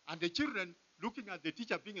Westerner, and the children looking at the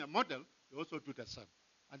teacher being a model, they also do the same.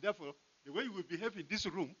 And therefore, the way we behave in this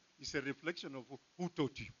room is a reflection of who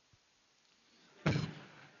taught you.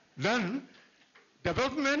 Then,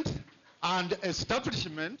 development and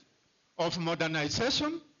establishment of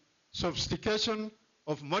modernization, sophistication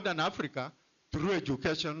of modern Africa through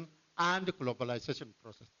education and globalization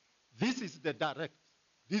process. This is the direct.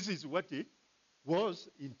 This is what it was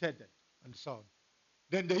intended, and so on.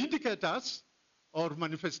 Then the indicators or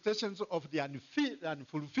manifestations of the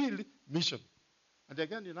unfulfilled mission. And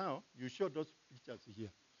again, you show those pictures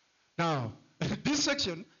here. Now, this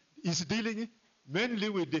section is dealing mainly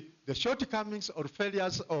with the shortcomings or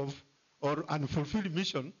failures of or unfulfilled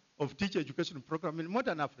mission of teacher education program in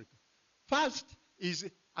modern Africa. First is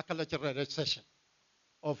acculturization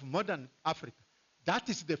of modern Africa. That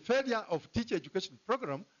is the failure of teacher education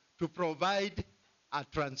program to provide a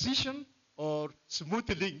transition or smooth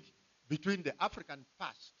link between the African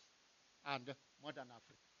past and modern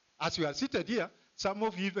Africa. As you are seated here, some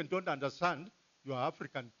of you even don't understand your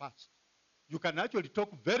African past. You can actually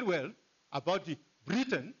talk very well about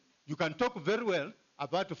Britain, you can talk very well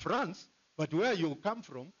about France, but where you come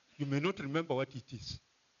from, you may not remember what it is.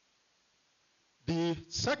 The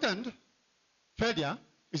second failure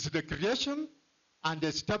is the creation and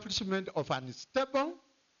establishment of unstable,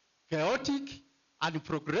 chaotic, and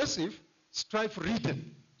progressive,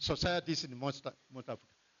 strife-ridden societies in most Africa.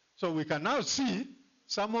 So we can now see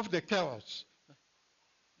some of the chaos.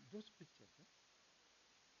 Those pictures.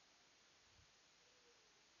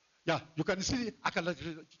 Yeah, you can see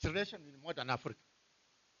acculturation in modern Africa.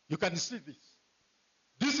 You can see this.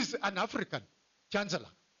 This is an African chancellor,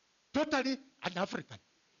 totally an African.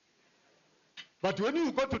 But when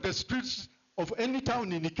you go to the streets of any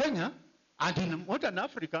town in Kenya and in modern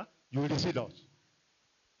Africa, you will see those.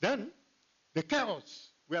 Then, the chaos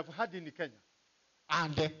we have had in Kenya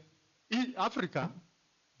and in Africa,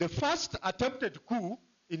 the first attempted coup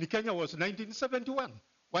in Kenya was 1971.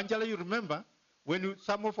 Wanjala, you remember when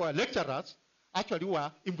some of our lecturers actually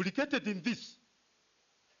were implicated in this.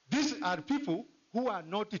 These are people who are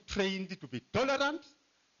not trained to be tolerant.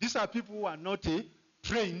 These are people who are not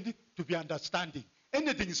trained to be understanding.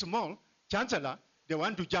 Anything small, chancellor, they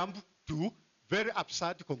want to jump to very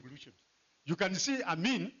absurd conclusions. You can see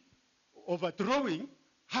Amin overthrowing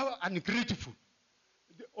how ungrateful.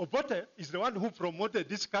 Obote is the one who promoted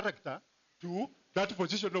this character to that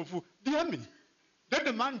position of the army. Then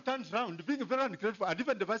the man turns around, being very ungrateful, and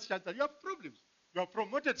even the vice chancellor, you have problems. You have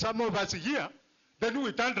promoted some of us here, then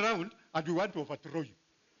we turn around and we want to overthrow you.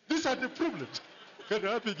 These are the problems that are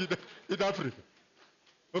happening in Africa.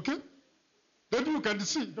 Okay? Then you can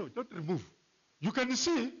see, no, don't remove. You can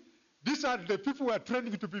see, these are the people who are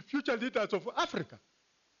training to be future leaders of Africa.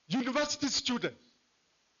 University students.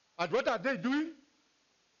 And what are they doing?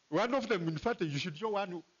 One of them, in fact, you should show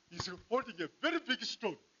one who is holding a very big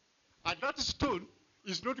stone. And that stone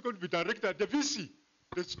is not going to be directed at the VC.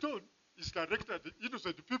 The stone is directed at the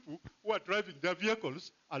innocent people who are driving their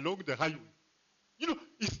vehicles along the highway. You know,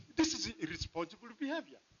 this is irresponsible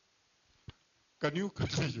behavior. Can you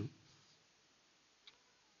continue?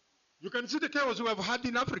 You can see the chaos we have had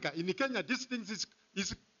in Africa. In Kenya, these things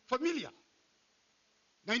is familiar.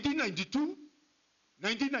 1992,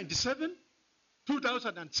 1997,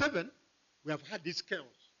 2007, we have had this chaos.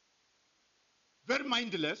 Very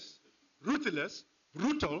mindless, ruthless,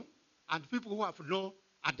 brutal, and people who have no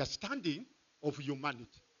understanding of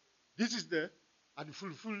humanity. This is the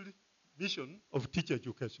unfulfilled mission of teacher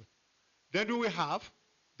education. Then we have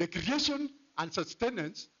the creation and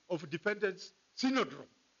sustenance of dependence syndrome.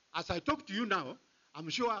 As I talk to you now, I'm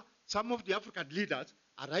sure some of the African leaders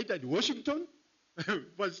are either in Washington,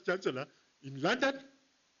 Vice Chancellor, in London,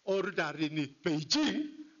 or they are in Beijing,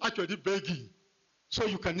 actually begging. So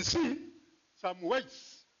you can see some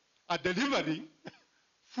whites are delivering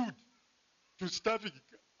food to starving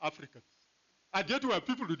Africans. And yet we have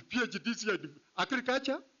people with PhDs here in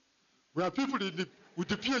agriculture, we have people with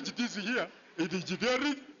the PhDs here in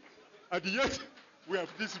engineering, and yet we have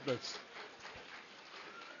this mess.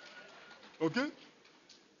 Okay?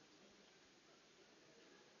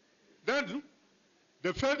 Then,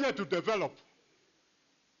 the failure to develop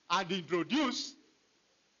and introduce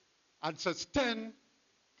and sustain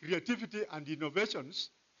creativity and innovations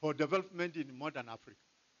for development in modern Africa.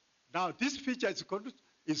 Now, this feature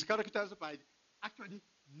is characterized by actually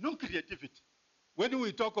no creativity. When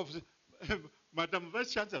we talk of Madam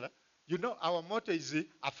Vice Chancellor, you know our motto is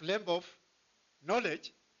a flame of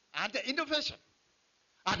knowledge and innovation.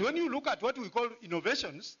 And when you look at what we call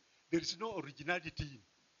innovations, there is no originality.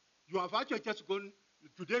 You have actually just gone,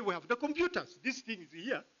 today we have the computers. This thing is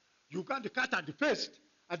here. You can cut and paste,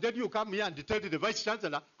 and then you come here and tell the Vice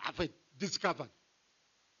Chancellor, I've discovered.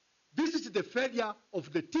 This is the failure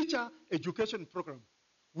of the teacher education program.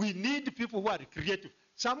 We need people who are creative.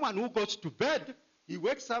 Someone who goes to bed, he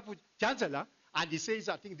wakes up with Chancellor, and he says,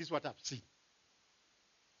 I think this is what I've seen.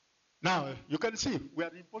 Now, you can see, we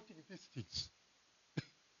are importing these things.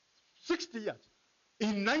 60 years.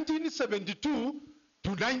 In 1972 to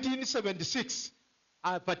 1976,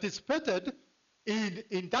 I participated in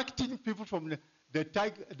inducting people from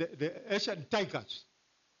the Asian tigers.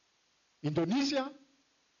 Indonesia,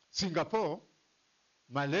 Singapore,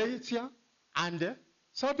 Malaysia, and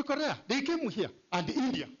South Korea. They came here, and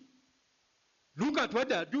India. Look at what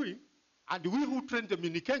they are doing, and we who trained them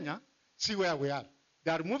in Kenya, see where we are.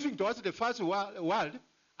 They are moving towards the first world,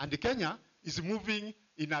 and Kenya is moving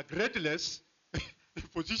in a gradeless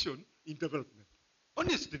position in development.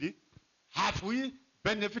 Honestly, have we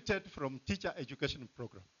benefited from teacher education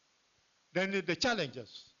program? Then the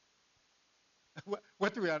challenges.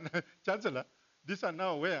 What we are, Chancellor, these are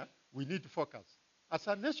now where we need to focus as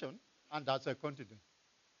a nation and as a continent.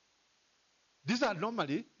 These are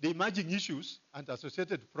normally the emerging issues and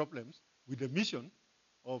associated problems with the mission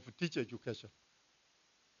of teacher education.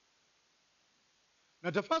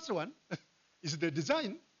 Now the first one is the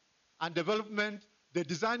design and development, the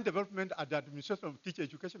design, development, and administration of teacher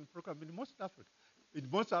education program in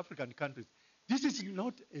most African countries. This is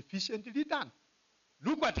not efficiently done.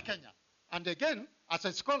 Look at Kenya. And again, as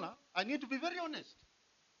a scholar, I need to be very honest.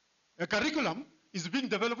 A curriculum is being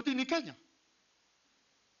developed in Kenya.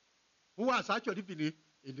 Who has actually been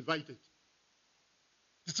invited?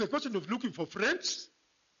 It's a question of looking for friends,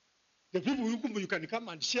 the people whom you can come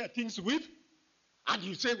and share things with, and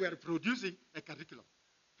you say we are producing a curriculum.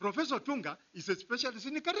 Professor Tunga is a specialist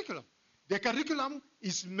in the curriculum. The curriculum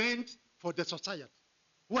is meant for the society,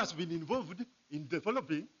 who has been involved in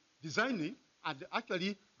developing, designing, and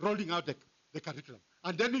actually rolling out the curriculum.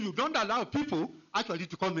 And then you don't allow people actually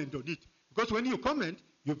to comment on it. Because when you comment,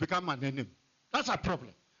 you become an enemy. That's a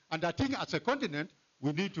problem. And I think as a continent,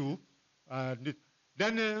 we need to...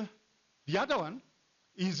 Then the other one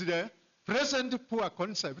is the present poor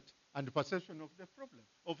concept and perception of the problem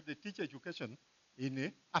of the teacher education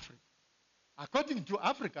in Africa. According to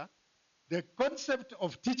Africa, the concept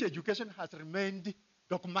of teacher education has remained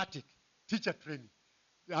dogmatic, teacher training.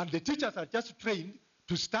 And the teachers are just trained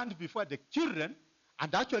to stand before the children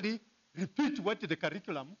and actually repeat what the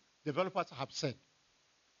curriculum developers have said.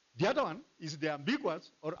 The other one is the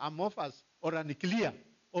ambiguous or amorphous or unclear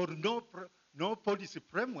or no policy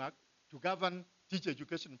framework to govern teacher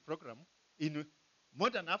education program in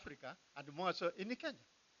modern Africa and more so in Kenya.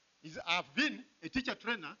 I've been a teacher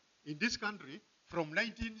trainer in this country from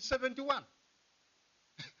 1971.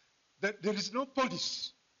 There is no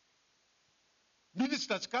policy.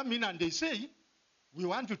 Ministers come in and they say, we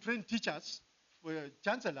want to train teachers for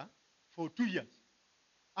chancellor for 2 years.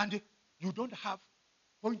 And you don't have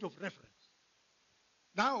point of reference.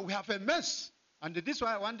 Now we have a mess. And this is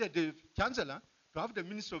why I wanted the chancellor to have the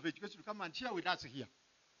Minister of Education to come and share with us here.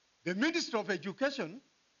 The Minister of Education,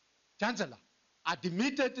 chancellor,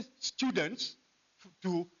 admitted students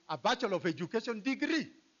to a Bachelor of Education degree.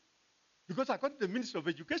 Because according to the Minister of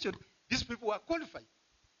Education, these people were qualified.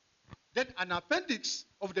 Then an appendix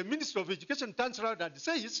of the Minister of Education turns around and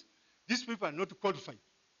says, these people are not qualified.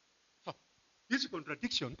 So this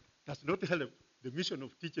contradiction does not help the mission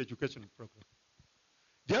of teacher education program.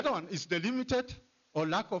 The other one is the limited or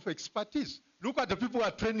lack of expertise. Look at the people who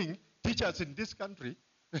are training teachers in this country,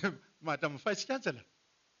 Madam Vice Chancellor.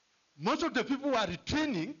 Most of the people who are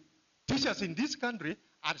training teachers in this country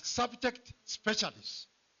are subject specialists.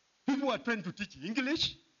 People who are trained to teach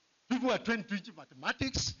English, people who are trained to teach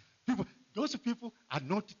mathematics, those people are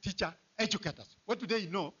not teacher educators. What do they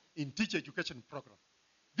know in teacher education program?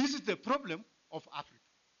 This is the problem of Africa.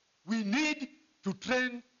 We need to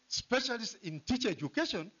train specialists in teacher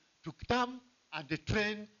education to come and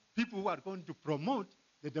train people who are going to promote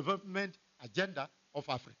the development agenda of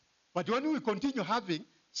Africa. But when we continue having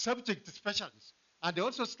subject specialists, and they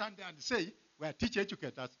also stand there and say, we are teacher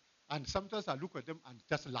educators, and sometimes I look at them and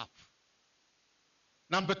just laugh.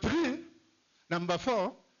 Number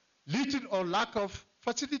four, little or lack of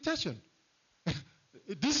facilitation.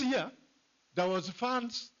 This year, there was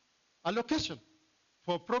funds allocation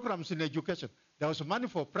for programs in education. There was money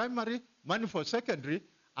for primary, money for secondary,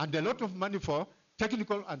 and a lot of money for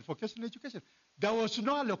technical and vocational education. There was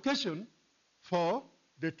no allocation for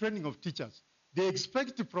the training of teachers. They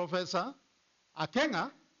expect Professor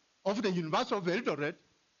Akenga of the University of Eldoret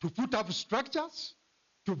to put up structures,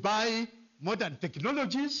 to buy modern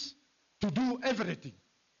technologies, to do everything,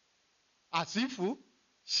 as if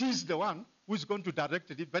she's the one who is going to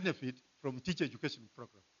directly benefit from teacher education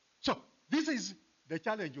program. So this is the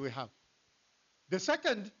challenge we have. The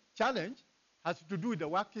second challenge has to do with the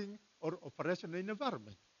working or operational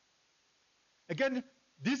environment. Again,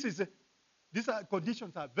 these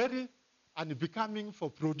conditions are very unbecoming for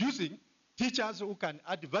producing teachers who can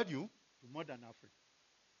add value to modern Africa.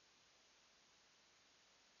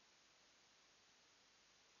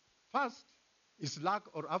 First is lack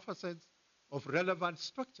or absence of relevant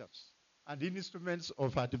structures and instruments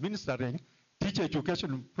of administering teacher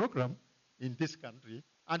education program in this country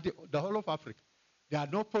and the whole of Africa. There are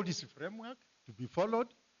no policy framework to be followed.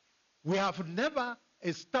 We have never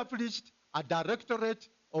established a directorate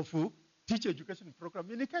of teacher education program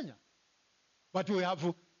in Kenya. But we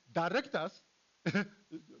have directors,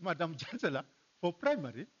 Madam Chancellor, for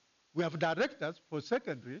primary, we have directors for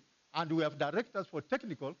secondary, and we have directors for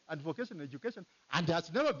technical and vocational education, and there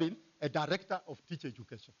has never been a director of teacher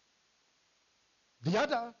education. The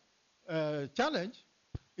other challenge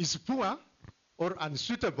is poor or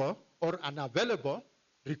unsuitable or unavailable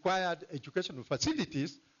required educational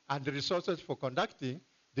facilities and resources for conducting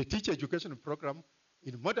the teacher education program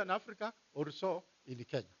in modern Africa, also in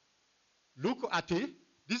Kenya. Look at it.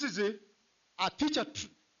 This is a teacher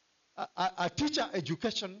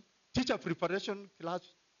education, teacher preparation class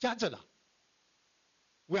chancellor.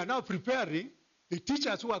 We are now preparing the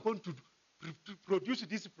teachers who are going to produce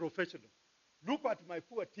this professional. Look at my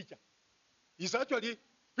poor teacher. He's actually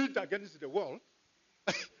built against the wall.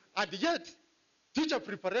 And yet, teacher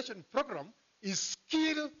preparation program is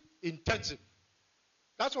skill intensive.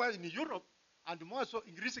 That's why in Europe, and more so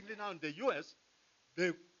increasingly now in the US,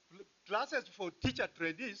 the classes for teacher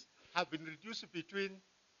trainees have been reduced between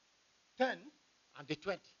 10 and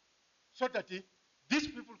 20, so that these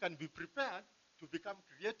people can be prepared to become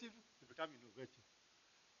creative, to become innovative.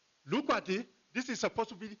 Look at it. This is supposed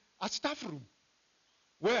to be a staff room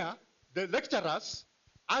where the lecturers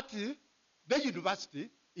at the university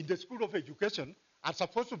in the School of Education are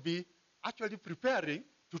supposed to be actually preparing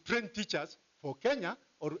to train teachers for Kenya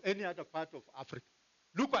or any other part of Africa.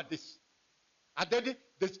 Look at this. And then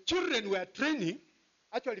the children we are training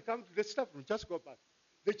actually come to the staff room. Just go back.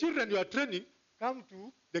 The children you are training come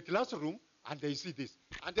to the classroom and they see this.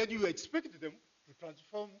 And then you expect them to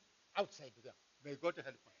transform outside there. May God help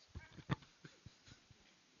us.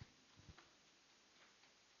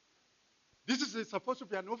 This is supposed to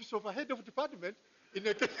be an office of a head of department in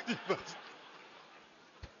a Kenyan university.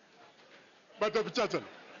 Madam Chancellor,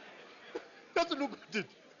 just look at it.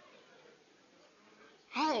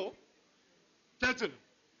 Chancellor,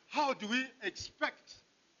 how do we expect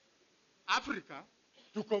Africa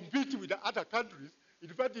to compete with the other countries? In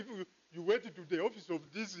fact, if you went to the office of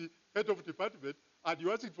this head of department and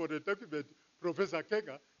you asked for the document, Professor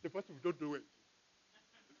Kenga, the person will not do it.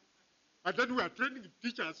 And then we are training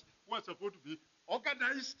teachers who are supposed to be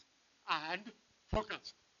organized and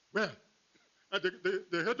focused. Where? And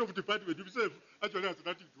the head of department himself actually has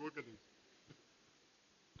nothing to organize.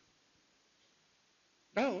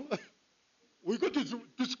 Now, we go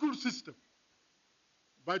to school system.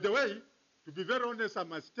 By the way, to be very honest, I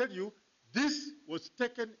must tell you, this was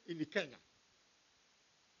taken in Kenya.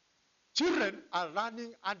 Children are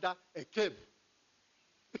running under a cave.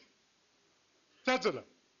 Chancellor,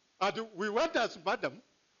 and we want as madam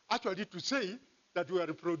actually to say that we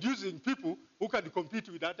are producing people who can compete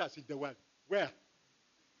with others in the world. Where?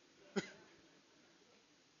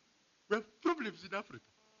 We have problems in Africa.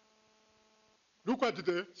 Look at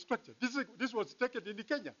the structure. This was taken in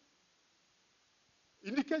Kenya.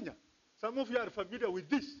 In Kenya. Some of you are familiar with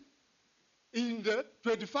this. In the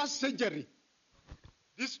 21st century,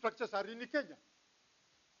 these structures are in Kenya.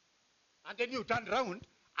 And then you turn around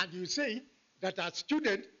and you say that a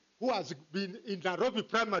student who has been in Nairobi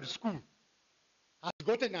primary school has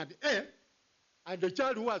gotten an A, and the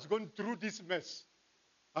child who has gone through this mess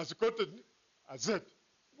has gotten a Z.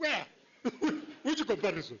 Where? Which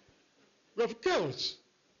comparison? We have chaos.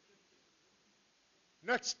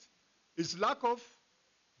 Next is lack of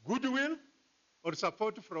goodwill or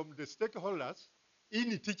support from the stakeholders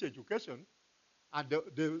in teacher education and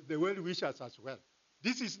the well-wishers as well.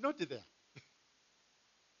 This is not there.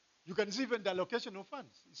 You can see even the allocation of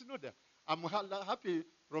funds. It's not there. I'm happy,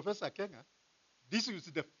 Professor Kenga. This is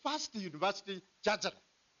the first university chancellor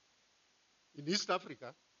in East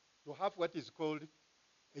Africa to have what is called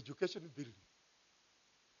education building.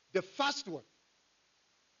 The first one.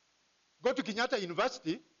 Go to Kenyatta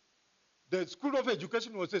University, the School of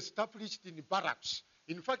Education was established in barracks.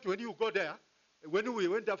 In fact, when you go there, when we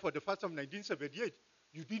went there for the first time in 1978,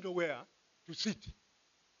 you didn't know where to sit.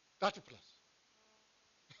 30 plus.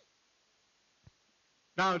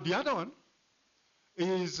 Now, the other one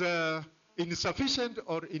is insufficient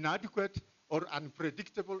or inadequate or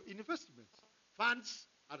unpredictable investments. Funds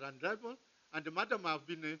are unreliable, and Madam, I've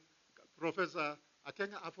been, Professor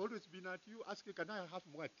Akenga, I've always been at you asking, can I have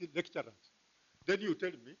more lecturers? Then you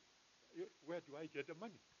tell me, where do I get the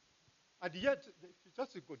money? And yet,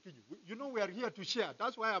 just to continue, you know we are here to share.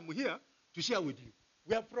 That's why I'm here to share with you.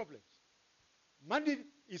 We have problems. Money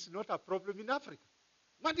is not a problem in Africa.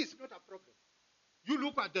 Money is not a problem. You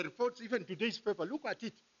look at the reports, even today's paper, look at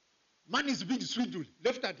it. Money is being swindled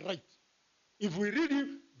left and right. If we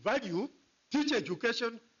really value teacher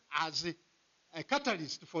education as a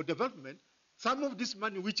catalyst for development, some of this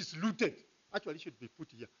money which is looted actually should be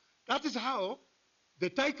put here. That is how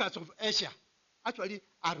the tigers of Asia actually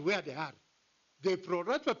are where they are. They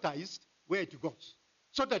prioritized where it goes.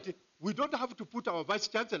 So that we don't have to put our vice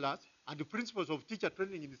chancellors and the principals of teacher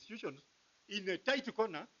training institutions in a tight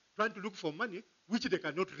corner trying to look for money which they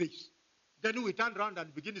cannot raise. Then we turn around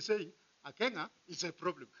and begin saying, Akenga is a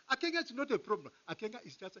problem. Akenga is not a problem. Akenga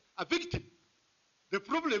is just a victim. The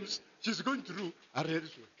problems she's going through are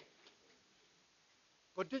elsewhere.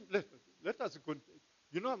 Let us continue.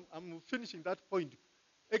 You know, I'm finishing that point.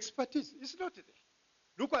 Expertise is not there.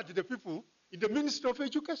 Look at the people in the Ministry of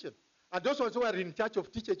Education and those who are in charge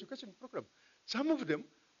of teacher education program. Some of them,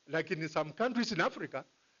 like in some countries in Africa,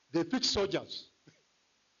 they pick soldiers.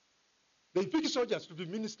 They pick soldiers to be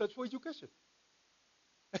ministers for education.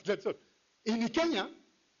 That's all. In Kenya,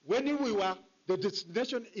 when we were the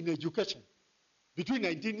destination in education, between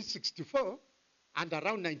 1964 and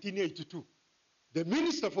around 1982, the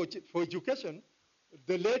Minister for Education,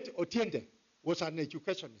 the late Otiende, was an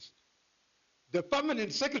educationist. The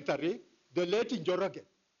permanent secretary, the late Njoroge,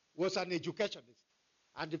 was an educationist.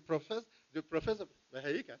 And the professor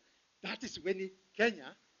Maherika, that is when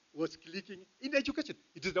Kenya was clicking in education.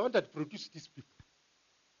 It is the one that produced these people.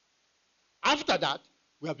 After that,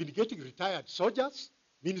 we have been getting retired soldiers,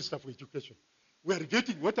 Minister for Education. We are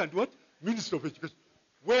getting what and what? Minister of Education.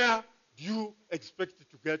 Where do you expect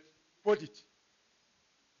to get quality?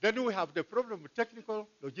 Then we have the problem of technical,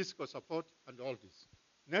 logistical support, and all this.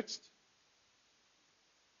 Next.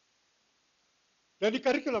 Then the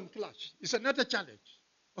curriculum clash is another challenge,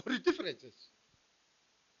 or differences.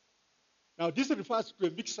 Now, this refers to a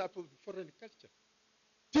mix-up of foreign culture.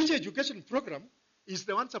 Teacher education program is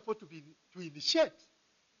the one supposed to initiate.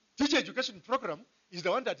 Teacher education program is the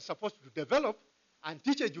one that is supposed to develop, and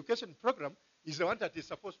teacher education program is the one that is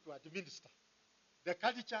supposed to administer the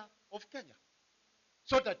culture of Kenya.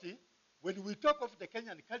 So that when we talk of the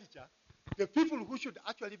Kenyan culture, the people who should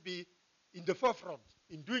actually be in the forefront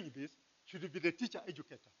in doing this should be the teacher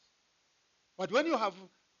educators. But when you have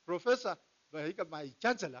Professor Bahika, my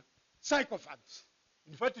chancellor, sycophants.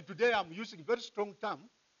 In fact, today I'm using a very strong term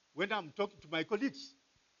when I'm talking to my colleagues.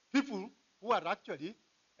 people who are actually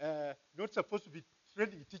not supposed to be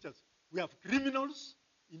training teachers. We have criminals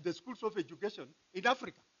in the schools of education in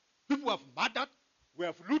Africa. People who have murdered. We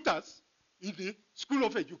have looters in the school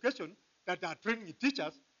of education that are training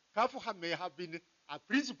teachers. Kafu may have been a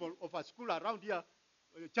principal of a school around here,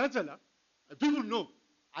 chancellor. People know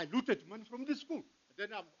I looted money from the school. Then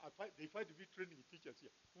they find me training teachers here.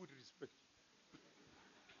 Who would respect you?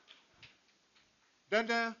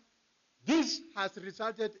 Then this has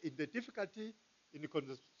resulted in the difficulty in the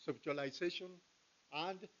conceptualization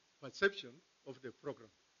and perception of the program.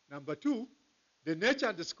 Number two, the nature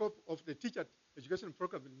and the scope of the teacher education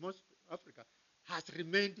program in most Africa has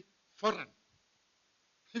remained foreign.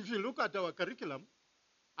 If you look at our curriculum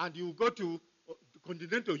and you go to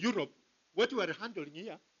continental Europe, what we are handling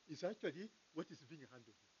here is actually what is being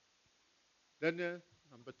handled here. Then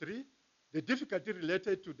number three, the difficulty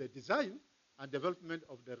related to the design and development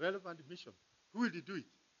of the relevant mission. Who will do it?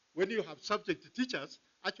 When you have subject teachers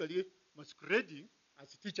actually masquerading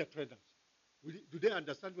as teacher trainers, do they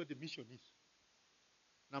understand what the mission is?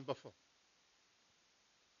 Number four,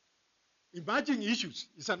 emerging issues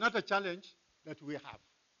is another challenge that we have.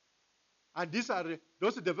 And these are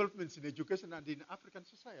those developments in education and in African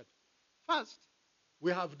society. First,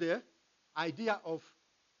 we have the idea of,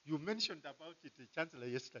 you mentioned about it, Chancellor,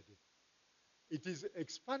 yesterday. It is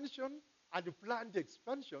expansion and planned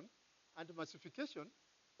expansion and massification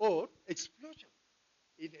or explosion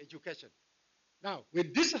in education. Now,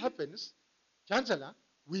 when this happens, Chancellor,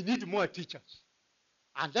 we need more teachers.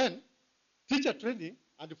 And then teacher training,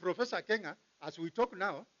 and Professor Kenga, as we talk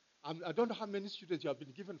now, I don't know how many students you have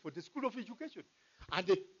been given for the School of Education.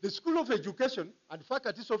 And the School of Education and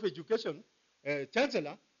faculties of education,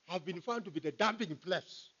 Chancellor, have been found to be the dumping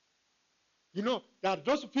place. You know, there are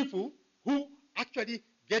those people who actually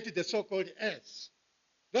get the so-called A's.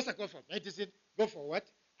 Those are go for medicine, go for what?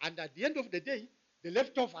 And at the end of the day, the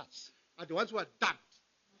leftovers are the ones who are dumped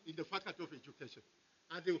in the faculty of education.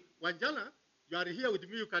 And Wanjala, you are here with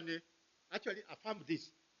me, you can actually affirm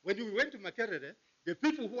this. When we went to Makerere, the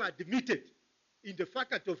people who are admitted in the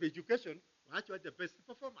faculty of education were actually the best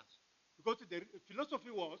performers. Because the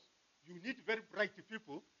philosophy was, you need very bright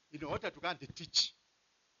people in order to go and teach.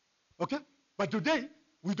 Okay? But today,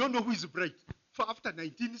 we don't know who is bright. For after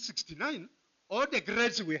 1969, all the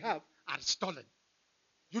grades we have are stolen.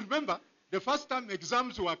 You remember, the first time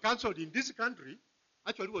exams were cancelled in this country,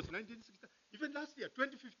 actually it was 1960. Even last year,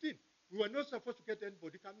 2015, we were not supposed to get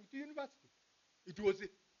anybody coming to university. It was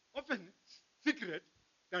often secret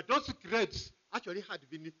that those grades actually had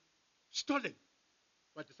been stolen.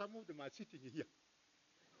 But some of them are sitting here.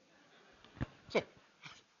 So,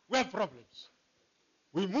 we have problems.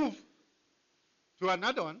 We move to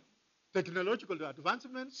another one. Technological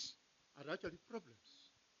advancements are actually problems.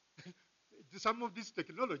 Some of these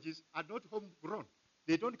technologies are not homegrown.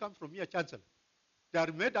 They don't come from here, Chancellor. They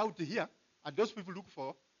are made out here, and those people look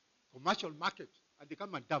for commercial market, and they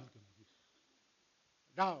come and dump them here.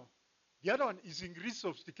 Now, the other one is increased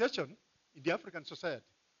sophistication in the African society.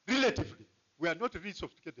 Relatively, we are not really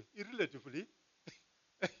sophisticated. Relatively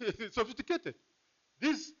sophisticated.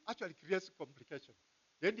 This actually creates complication.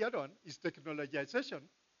 Then the other one is technologization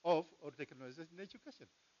of or technologization in education.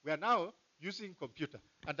 We are now using computer.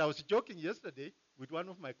 And I was joking yesterday with one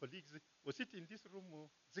of my colleagues, was it in this room,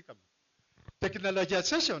 Zikama?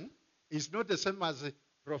 Technologization is not the same as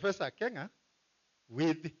Professor Kenga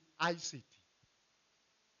with ICT.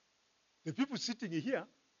 The people sitting here,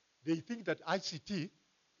 they think that ICT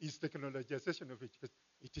is technologization of education.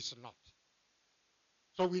 It is not.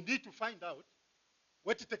 So we need to find out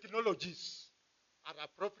what technologies are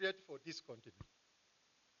appropriate for this continent.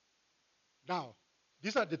 Now,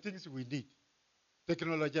 these are the things we need.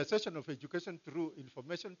 Technologization of education through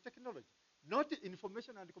information technology, not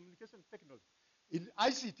information and communication technology. In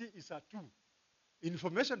ICT is a tool.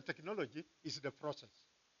 Information technology is the process.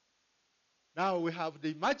 Now we have the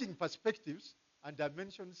emerging perspectives and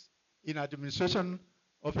dimensions in administration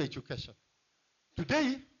of education.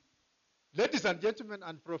 Today, ladies and gentlemen,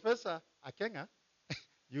 and Professor Akenga,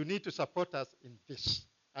 you need to support us in this,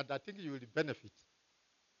 and I think you will benefit.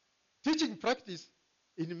 Teaching practice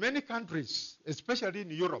in many countries, especially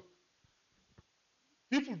in Europe,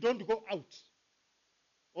 people don't go out.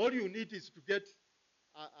 All you need is to get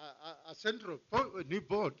a central new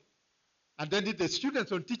board, and then the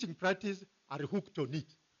students on teaching practice are hooked on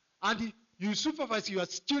it. And you supervise your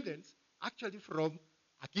students actually from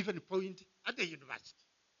a given point at the university.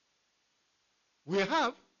 We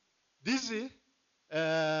have this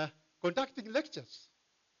conducting lectures.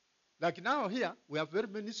 Like now here, we have very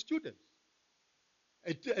many students.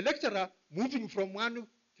 A lecturer moving from one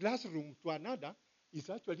classroom to another is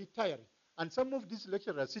actually tiring. And some of these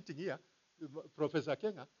lecturers sitting here, Professor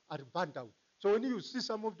Kenga, are burnt out. So when you see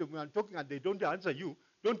some of them who are talking and they don't answer you,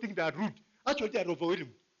 don't think they are rude. Actually, they are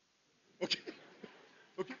overwhelmed. Okay?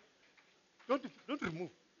 Okay? Don't remove.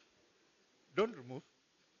 Don't remove.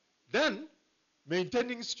 Then,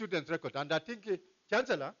 maintaining student record. And I think,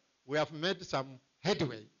 Chancellor, we have made some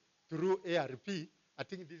headway through ARP. I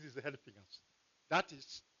think this is helping us. That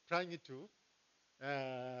is trying to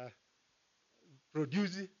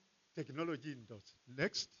produce technology indoors.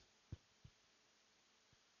 Next.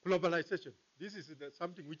 Globalization. This is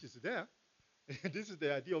something which is there. This is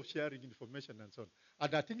the idea of sharing information and so on.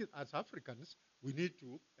 And I think as Africans, we need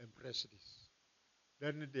to embrace this.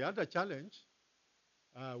 Then the other challenge,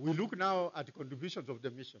 we look now at the contributions of the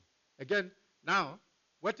mission. Again, now,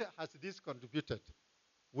 what has this contributed?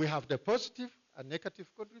 We have the positive and negative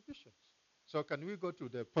contributions. So can we go to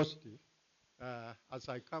the positive as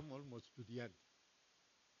I come almost to the end?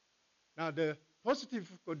 Now, the positive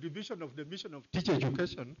contribution of the mission of teacher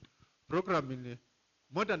education program in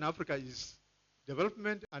modern Africa is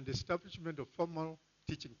development and establishment of formal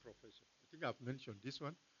teaching profession. I think I've mentioned this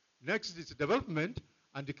one. Next is development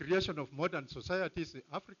and the creation of modern societies in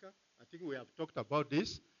Africa. I think we have talked about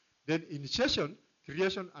this. Then initiation,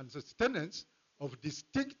 creation, and sustenance of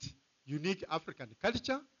distinct, unique African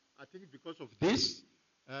culture. I think because of this,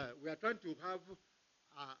 we are trying to have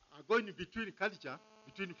going between culture,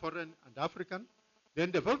 between foreign and African.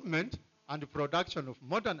 Then development and the production of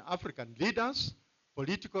modern African leaders,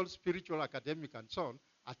 political, spiritual, academic, and so on.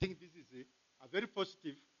 I think this is a very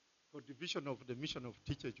positive contribution of the mission of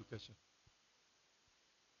teacher education.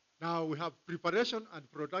 Now we have preparation and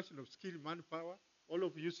production of skilled manpower. All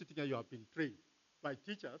of you sitting here, you have been trained by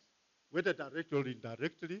teachers, whether directly or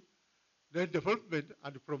indirectly. Then development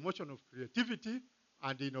and promotion of creativity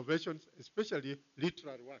and innovations, especially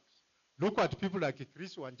literary works. Look at people like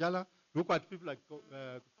Chris Wanjala, look at people like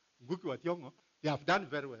Ngugi wa Thiong'o. They have done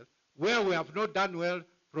very well. Where we have not done well,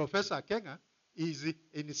 Professor Kenga, is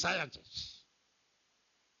in sciences.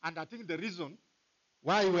 And I think the reason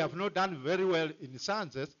why we have not done very well in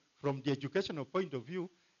sciences from the educational point of view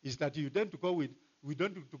is that we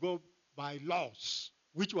don't go by laws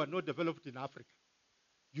which were not developed in Africa.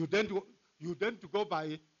 You don't go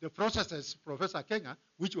by the processes, Professor Kenga,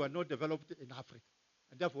 which were not developed in Africa.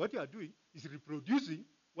 And therefore what you are doing is reproducing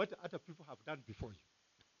what other people have done before you.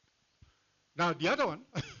 Now the other one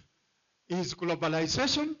is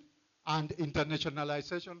globalization and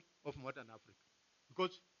internationalization of modern Africa.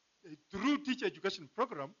 Because through teacher education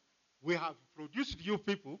program, we have produced new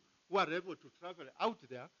people who are able to travel out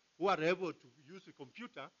there, who are able to use a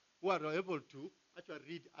computer, who are able to actually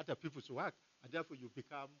read other people's work, and therefore you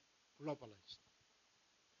become globalized.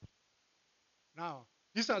 Now,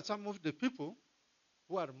 these are some of the people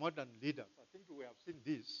who are modern leaders. I think we have seen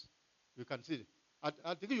this. You can see it.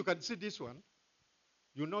 I think you can see this one.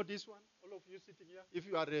 You know this one, all of you sitting here? If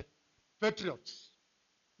you are a patriot,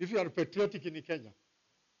 if you are patriotic in Kenya,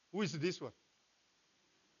 who is this one?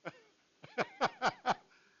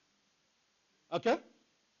 Okay?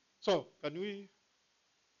 So, can we?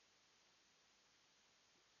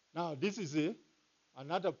 Now, this is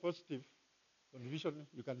another positive contribution.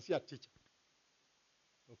 You can see a teacher.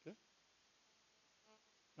 Okay?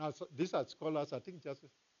 Now, so these are scholars. I think just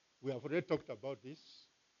we have already talked about this.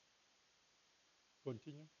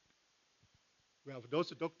 Continue. We have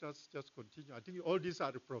those doctors, just continue. I think all these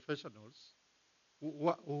are the professionals.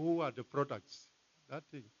 Who are the products? That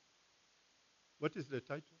thing. What is the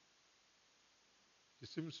title? It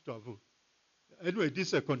seems to have. Anyway, this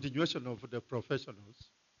is a continuation of the professionals.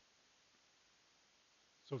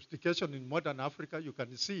 Sophistication in modern Africa, you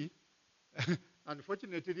can see.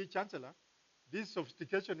 Unfortunately, Chancellor, this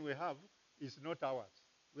sophistication we have is not ours.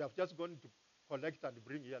 We have just gone to collect and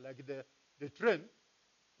bring here, like the train,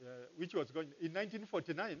 which was going. In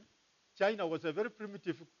 1949, China was a very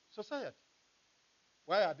primitive society.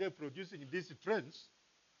 Why are they producing these trains?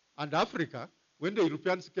 And Africa, when the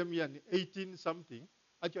Europeans came here in 18-something,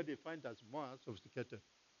 actually they find us more sophisticated.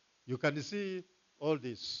 You can see all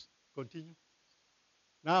this. Continue.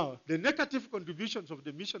 Now, the negative contributions of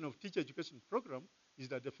the mission of teacher education program is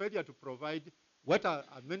that the failure to provide what I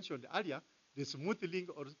mentioned earlier, the smooth link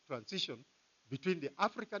or transition between the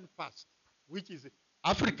African past, which is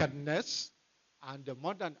Africanness, and the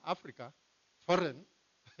modern Africa, foreign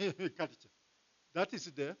culture. That is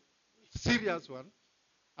the serious one.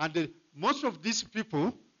 And most of these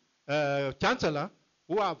people, Chancellor,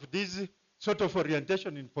 who have this sort of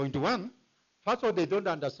orientation in point one, first of all, they don't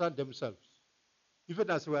understand themselves. Even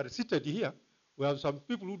as we are seated here, we have some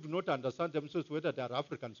people who do not understand themselves whether they are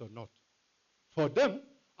Africans or not. For them,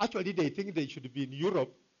 Actually, they think they should be in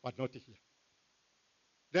Europe, but not here.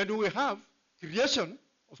 Then we have creation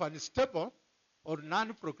of unstable or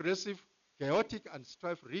non-progressive, chaotic, and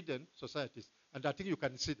strife-ridden societies. And I think you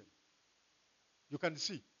can see them. You can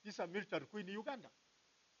see. This is a military coup in Uganda.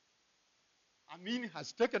 Amin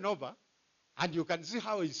has taken over, and you can see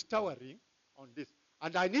how he's towering on this.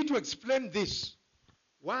 And I need to explain this,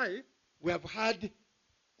 why we have had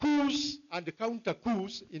coups and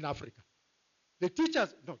counter-coups in Africa. The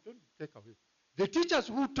teachers, no, don't take away. The teachers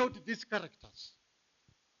who taught these characters,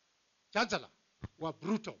 Chancellor, were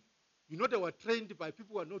brutal. You know, they were trained by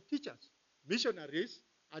people who are not teachers, missionaries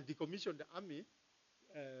and decommissioned army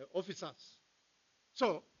officers.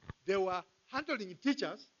 So they were handling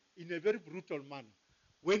teachers in a very brutal manner.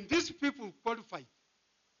 When these people qualified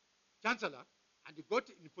Chancellor and got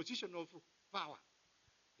in position of power,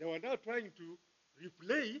 they were now trying to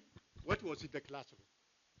replay what was in the classroom.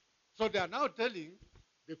 So they are now telling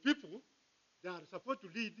the people they are supposed to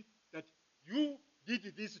lead that you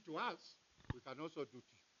did this to us, we can also do to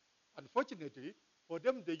you. Unfortunately, for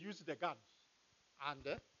them, they use the guns and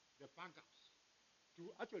the pankers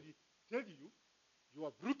to actually tell you, you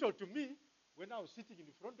are brutal to me when I was sitting in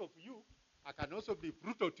front of you. I can also be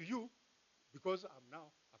brutal to you because I'm now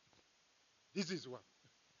African. This is one.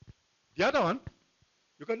 The other one,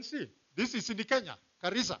 you can see, this is in Kenya,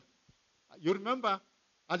 Garissa. You remember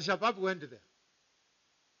Al-Shabaab went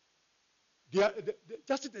there.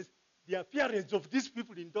 Just the appearance of these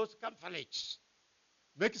people in those camouflages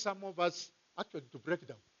makes some of us actually to break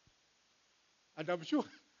down. And I'm sure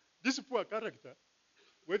this poor character,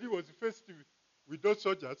 when he was faced with those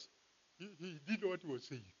soldiers, he didn't know what he was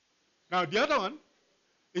saying. Now, the other one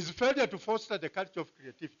is failure to foster the culture of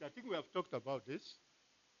creativity. I think we have talked about this.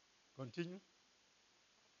 Continue.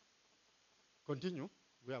 Continue.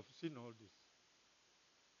 We have seen all this.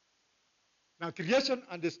 Now, creation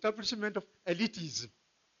and establishment of elitism.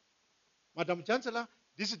 Madam Chancellor,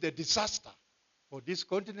 this is the disaster for this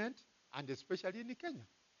continent and especially in Kenya.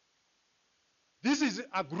 This is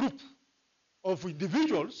a group of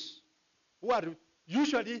individuals who are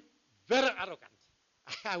usually very arrogant.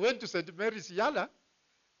 I went to St. Mary's Yala,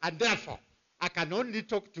 and therefore, I can only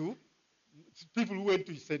talk to people who went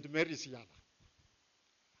to St. Mary's Yala.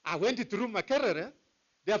 I went through Makerere,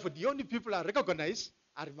 therefore, the only people I recognize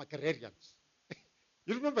are Makererians.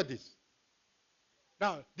 You remember this?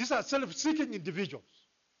 Now, these are self-seeking individuals.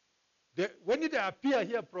 When they appear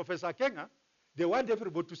here, Professor Kenga, they want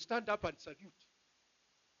everybody to stand up and salute.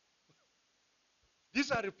 These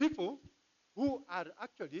are the people who are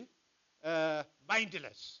actually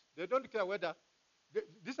mindless. They don't care whether,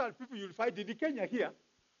 these are people you'll find in Kenya here,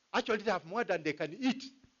 actually they have more than they can eat.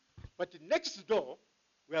 But next door,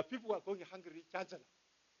 where people are going hungry, Chancellor.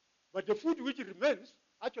 But the food which remains,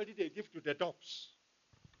 actually they give to the dogs,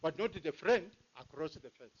 but not to the friend across the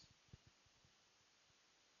fence.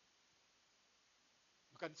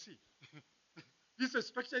 You can see. This is a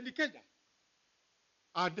structure in Kenya.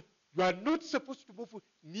 And you are not supposed to move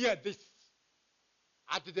near this.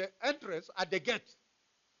 At the entrance, at the gate,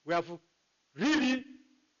 we have really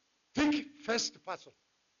think first person.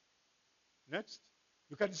 Next.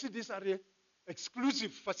 You can see these are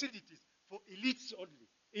exclusive facilities for elites only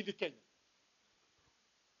in Kenya.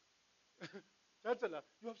 Chancellor,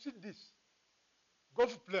 you have seen this.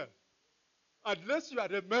 Golf player. Unless you are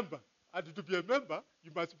a member, and to be a member,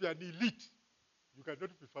 you must be an elite. You cannot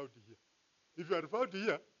be found here. If you are found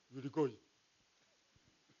here, you will go in.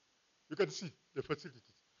 You can see the facilities.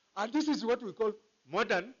 And this is what we call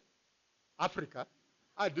modern Africa.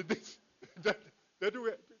 And this, that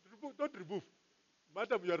we, don't remove.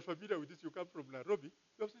 Madam, you are familiar with this. You come from Nairobi.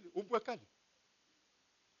 You have seen Umbwakali.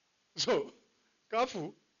 So,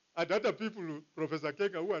 Kafu and other people, Professor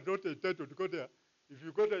Kenga, who are not entitled to go there, if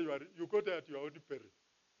you go there, you go there at your own peril.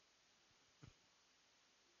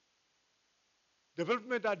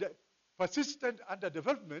 Development and persistent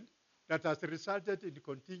underdevelopment that has resulted in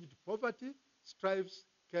continued poverty, strifes,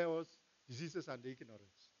 chaos, diseases, and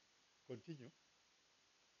ignorance. Continue.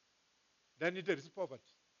 Then there is poverty.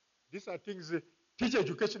 These are things the teacher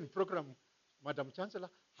education program, Madam Chancellor,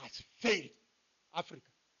 has failed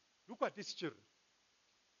Africa. Look at these children.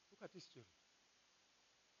 Look at these children.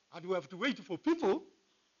 And we have to wait for people,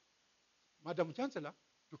 Madam Chancellor,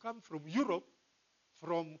 to come from Europe,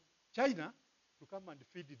 from China, to come and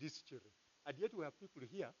feed these children. And yet we have people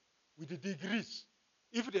here with the degrees.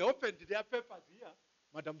 If they opened their papers here,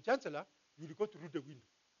 Madam Chancellor, you will go through the window.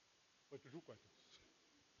 But look at this.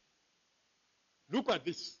 Look at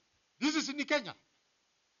this. This is in Kenya.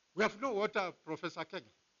 We have no water, Professor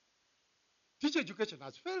Kenya. Teacher education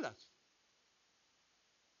has failed us.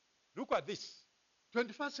 Look at this.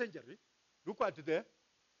 21st century, look at the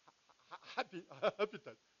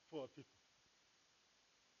habitat for people.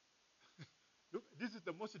 Look, this is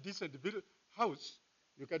the most decent house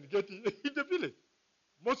you can get in the village.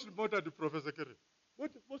 Most modern, Professor Kerry.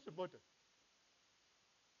 Most modern.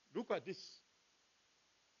 Look at this.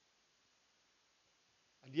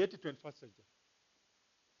 And yet, 21st century.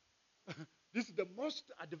 This is the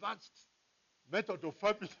most advanced method of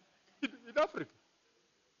farming in Africa.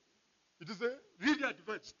 It is really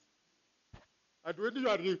advanced. And when you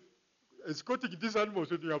are escorting these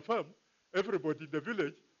animals on your farm, everybody in the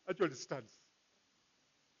village actually stands.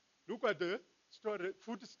 Look at the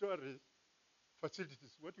food storage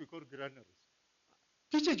facilities, what we call granaries.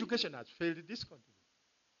 Teacher education has failed this continent.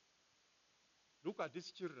 Look at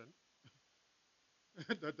these children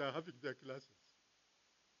that are having their classes.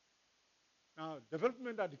 Now,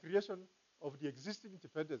 development and creation of the existing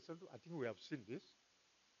independent center, I think we have seen this,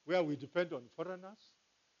 where we depend on foreigners.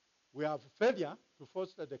 We have failure to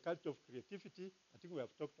foster the culture of creativity. I think we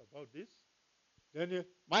have talked about this. Then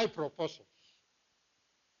my proposals,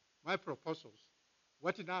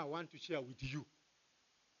 what now I want to share with you,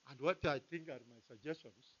 and what I think are my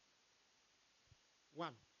suggestions.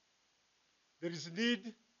 One, there is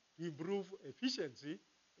need to improve efficiency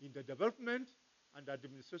in the development and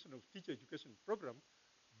administration of teacher education program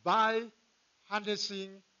by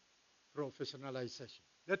harnessing professionalization.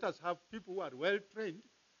 Let us have people who are well trained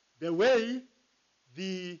the way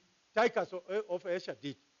the Tigers of Asia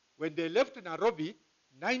did. When they left Nairobi,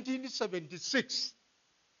 1976,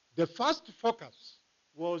 the first focus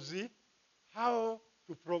was how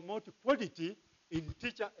to promote quality in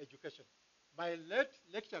teacher education. My late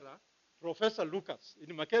lecturer, Professor Lucas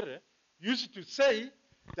in Makerere, used to say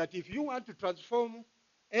that if you want to transform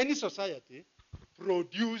any society,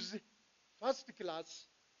 produce first-class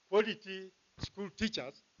quality school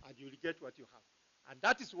teachers, and you will get what you have. And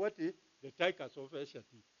that is what the Tigers of Asia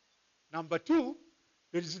did. Number two,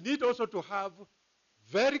 there is need also to have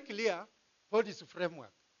very clear policy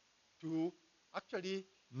framework to actually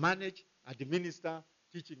manage, administer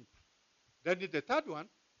teaching. Then the third one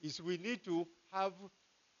is we need to have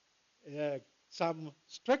some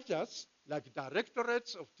structures like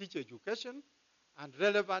directorates of teacher education and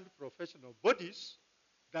relevant professional bodies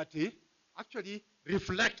that actually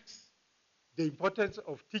reflect the importance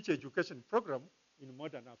of teacher education program in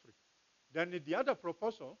modern Africa. Then the other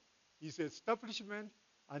proposal is establishment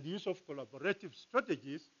and use of collaborative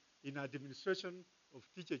strategies in administration of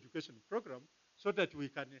teacher education program so that we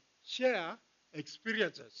can share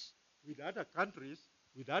experiences with other countries,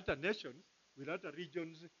 with other nations, with other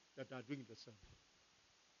regions that are doing the same.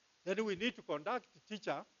 Then we need to conduct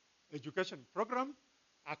teacher education program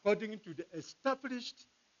according to the established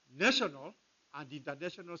national and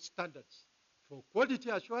international standards for quality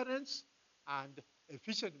assurance and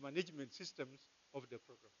efficient management systems of the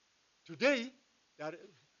program. Today,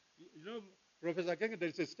 Professor Kenga, there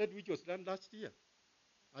is a study which was done last year.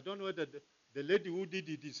 I don't know whether the lady who did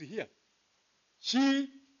it is here. She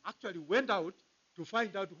actually went out to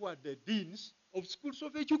find out who are the deans of schools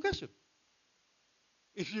of education.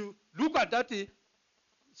 If you look at that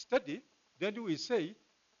study, then we say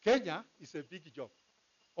Kenya is a big job.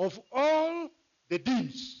 Of all the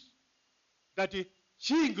deans that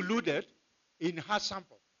she included in her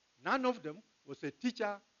sample, none of them was a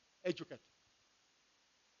teacher educator.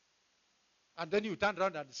 And then you turn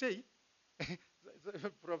around and say,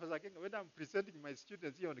 Professor King, when I'm presenting my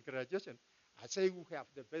students here on graduation, I say we have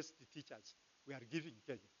the best teachers we are giving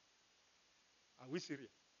Kenya. Are we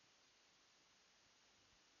serious?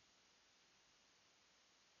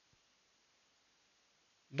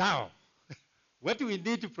 Now, what do we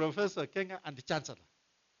need, Professor Kenga and the Chancellor?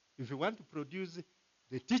 If we want to produce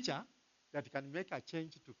the teacher that can make a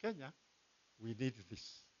change to Kenya, we need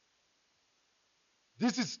this.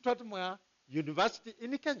 This is Strathmore University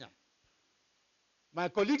in Kenya. My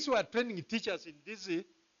colleagues who are training teachers in this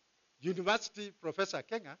university, Professor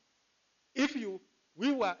Kenga, if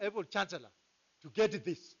we were able, Chancellor, to get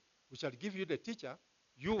this, we shall give you the teacher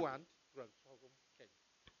you want to transform Kenya.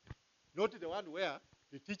 Not the one where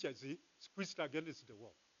the teacher is squeezed against the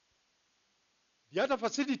wall. The other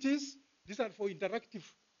facilities, these are for interactive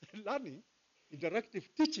learning, interactive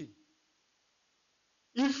teaching.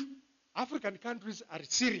 If African countries are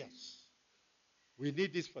serious, we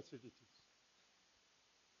need these facilities.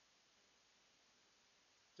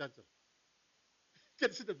 Chancellor,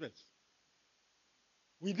 can see the best.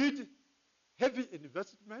 We need heavy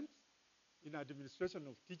investment in administration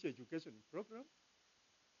of teacher education program,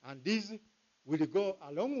 and these will go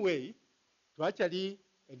a long way to actually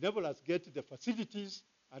enable us get the facilities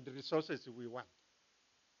and the resources we want.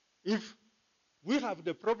 If We have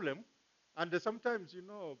the problem, and sometimes, you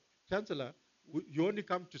know, Chancellor, you only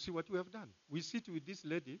come to see what we have done. We sit with this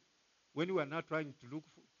lady when we are now trying to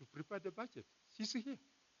to prepare the budget. She's here.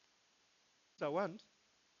 I want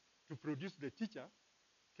to produce the teacher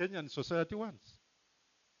Kenyan society wants.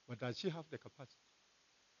 But does she have the capacity?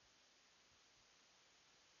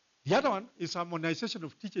 The other one is harmonization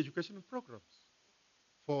of teacher education programs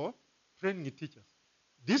for training teachers.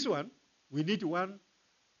 This one, we need one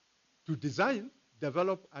to design,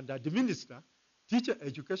 develop, and administer teacher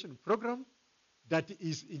education program that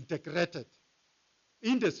is integrated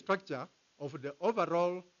in the structure of the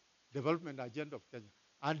overall development agenda of Kenya.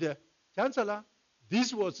 And Chancellor,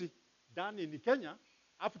 this was done in Kenya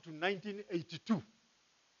up to 1982.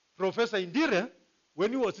 Professor Indire,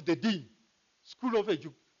 when he was the dean,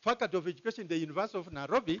 Faculty of Education, the University of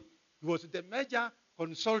Nairobi, he was the major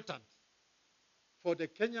consultant for the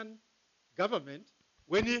Kenyan government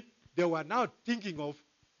when they were now thinking of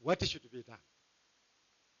what should be done.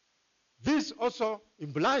 This also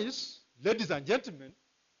implies, ladies and gentlemen,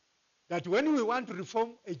 that when we want to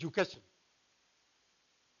reform education,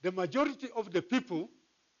 the majority of the people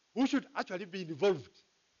who should actually be involved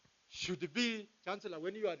should be, Chancellor,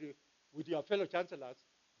 when you are with your fellow chancellors,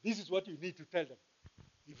 this is what you need to tell them.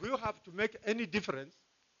 If you have to make any difference,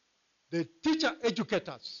 the teacher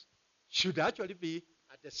educators should actually be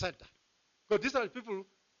at the center. Because these are the people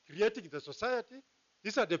creating the society.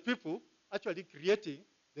 These are the people actually creating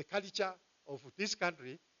the culture of this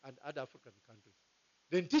country and other African countries.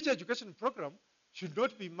 The teacher education program should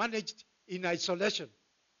not be managed in isolation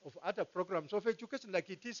of other programs of education like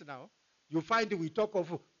it is now. You find we talk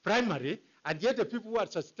of primary, and yet the people who are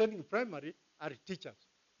sustaining primary are teachers.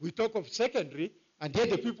 We talk of secondary, and yet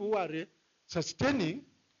the people who are sustaining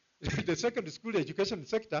the secondary school education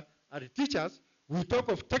sector are teachers. We talk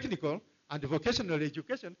of technical and vocational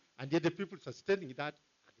education, and yet the people sustaining that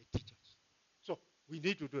are the teachers. So we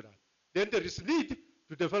need to do that. Then there is need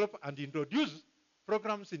to develop and introduce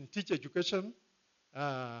programs in teacher education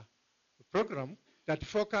program that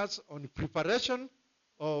focus on preparation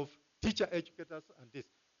of teacher educators and this.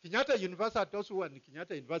 Kenyatta University, those who were in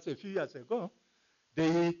Kenyatta University a few years ago,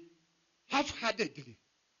 they half-heartedly,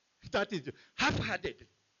 that is, half-heartedly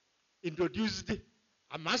introduced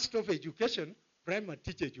a Master of Education, primary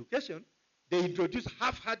teacher education. They introduced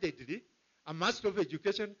half-heartedly a Master of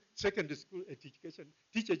Education, secondary school education,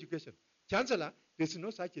 teacher education. Chancellor, there's no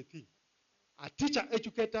such a thing. A teacher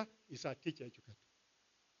educator is a teacher educator.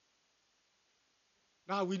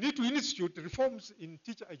 Now we need to institute reforms in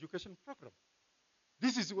teacher education program.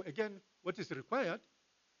 This is, again, what is required.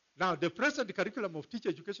 Now, the present curriculum of teacher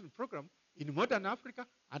education program in modern Africa,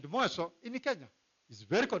 and more so in Kenya, is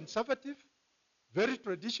very conservative, very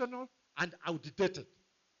traditional, and outdated.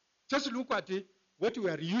 Just look at what we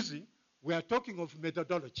are using. We are talking of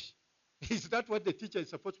methodology. Is that what the teacher is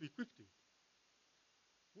supposed to be equipped with?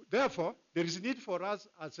 Therefore, there is need for us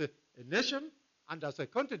as a nation and as a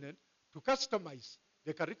continent to customize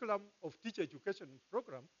the curriculum of teacher education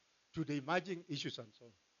program to the emerging issues and so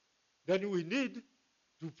on. Then we need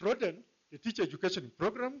to broaden the teacher education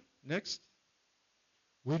program. Next.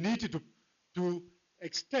 We need to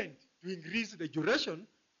extend, to increase the duration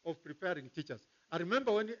of preparing teachers. I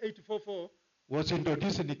remember when 844 was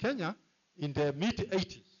introduced in Kenya in the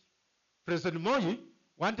mid-80s. President Moi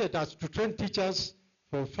wanted us to train teachers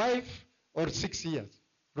for 5 or 6 years.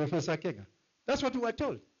 Professor Kenga. That's what we were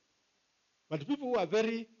told. But people who are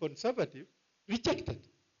very conservative rejected.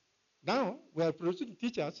 Now we are producing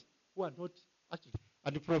teachers who are not actually.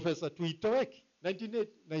 And Professor Tuitoek,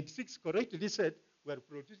 1996, correctly said we are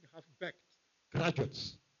producing half-baked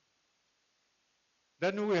graduates.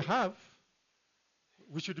 Then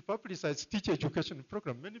we should publicize teacher education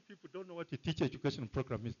program. Many people don't know what a teacher education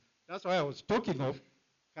program is. That's why I was talking of,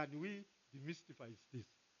 can we demystify this?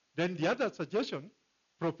 Then the other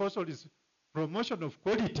proposal is promotion of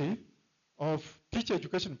quality of teacher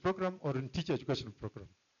education program or in teacher education program.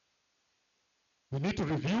 We need to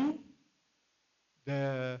review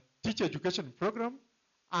the teacher education program,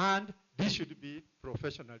 and this should be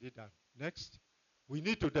professionally done. Next, we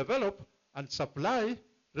need to develop and supply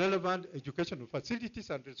relevant educational facilities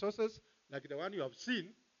and resources like the one you have seen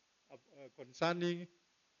concerning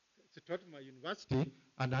Stratoma University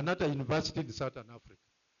and another university in Southern Africa.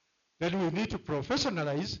 Then we need to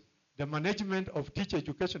professionalize the management of teacher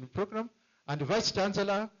education program, and the Vice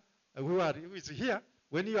Chancellor who is here,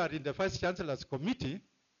 when you are in the Vice Chancellor's committee,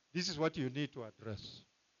 this is what you need to address.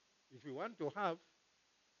 If we want to have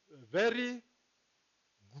a very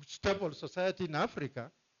stable society in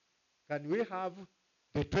Africa, can we have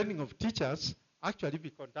the training of teachers actually be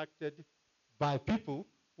conducted by people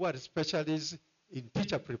who are specialists in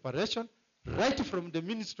teacher preparation, right from the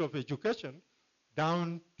Ministry of Education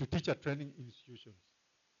down to teacher training institutions.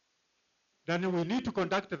 Then we need to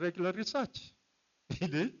conduct regular research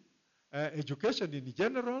in education in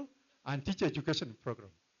general and teacher education program.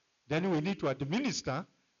 Then we need to administer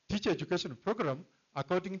teacher education program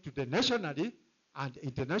according to the nationally and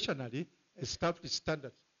internationally established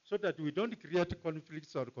standards so that we don't create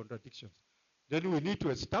conflicts or contradictions. Then we need to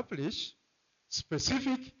establish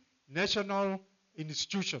specific national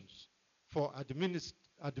institutions for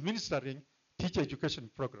administering teacher education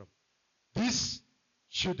program. This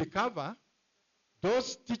should cover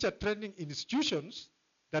those teacher training institutions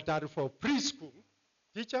that are for preschool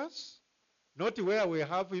teachers, not where we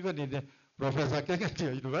have even in the Professor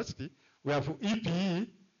Kenyatta University, we have EPE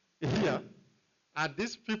here, and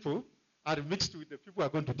these people are mixed with the people who are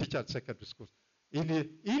going to teach at secondary schools. In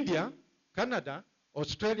India, Canada,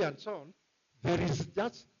 Australia, and so on, there is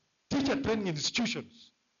just teacher training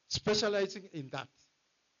institutions specializing in that.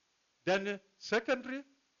 Then secondary,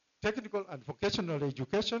 technical and vocational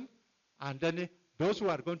education, and then those who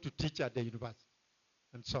are going to teach at the university,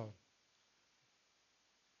 and so on.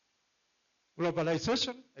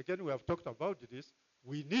 Globalization, again, we have talked about this.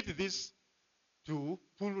 We need this to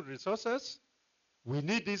pool resources. We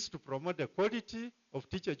need this to promote the quality of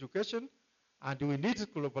teacher education. And we need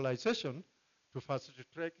globalization to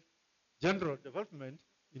facilitate general development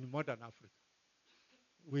in modern Africa.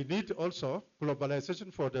 We need also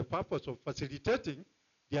globalization for the purpose of facilitating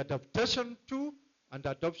the adaptation to and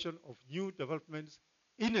adoption of new developments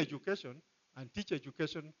in education and teacher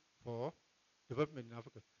education for development in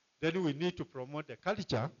Africa. Then we need to promote the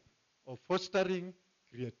culture of fostering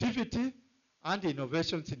creativity and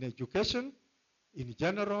innovations in education in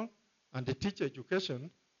general and the teacher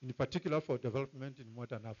education in particular for development in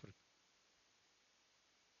modern Africa.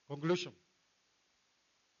 Conclusion.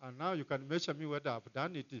 And now you can measure me whether I've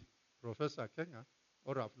done it, Professor Kenya,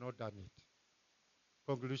 or I've not done it.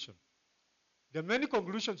 Conclusion. The many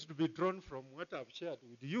conclusions to be drawn from what I've shared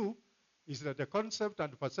with you is that the concept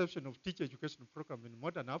and perception of teacher education program in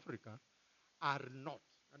modern Africa are not,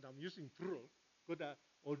 and I'm using plural, because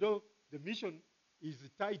although the mission is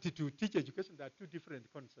tied to teacher education, there are two different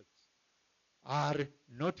concepts, are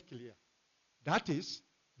not clear. That is,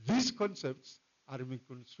 these concepts are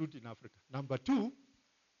misconstrued in Africa. Number two,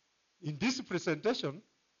 in this presentation,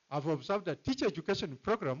 I've observed that teacher education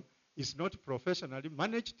program is not professionally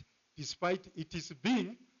managed, despite it is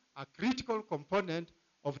being a critical component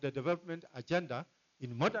of the development agenda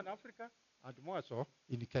in modern Africa and more so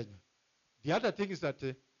in Kenya. The other thing is that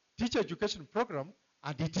the teacher education program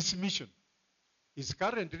and its mission is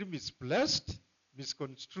currently misplaced,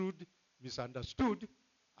 misconstrued, misunderstood,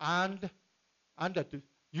 and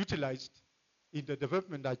underutilized in the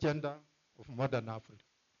development agenda of modern Africa.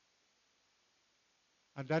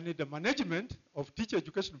 And then the management of teacher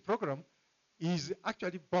education program is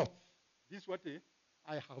actually both. This is what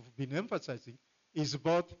I have been emphasizing, is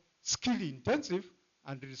both skill-intensive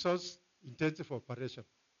and resource-intensive operation.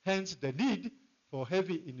 Hence, the need for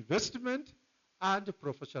heavy investment and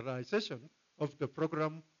professionalization of the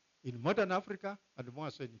program in modern Africa and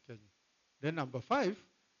more so in Kenya. Then number 5,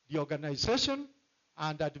 the organization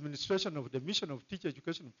and administration of the mission of teacher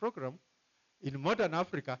education program in modern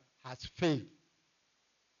Africa has failed,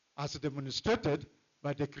 as demonstrated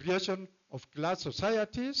by the creation of class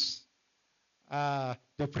societies,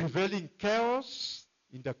 the prevailing chaos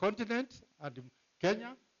in the continent and in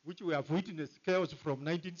Kenya, which we have witnessed chaos from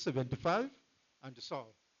 1975 and so on.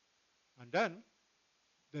 And then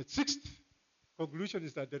the 6th conclusion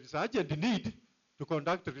is that there is urgent need to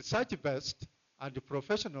conduct research-based and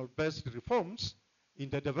professional-based reforms in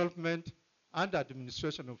the development and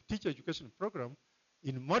administration of teacher education program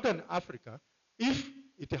in modern Africa if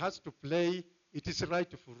it has to play its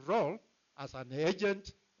rightful role as an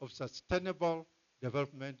agent of sustainable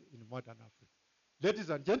development in modern Africa. Ladies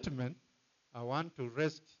and gentlemen, I want to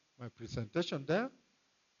rest my presentation there,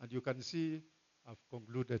 and you can see I've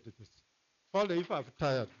concluded this. Follow if I've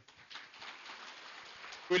tired.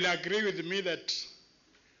 Will agree with me that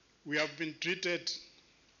we have been treated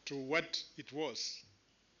to what it was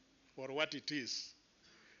or what it is.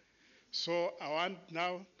 So I want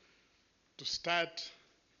now to start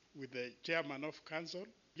with the chairman of council.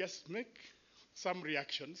 Just make some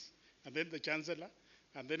reactions, and then the chancellor,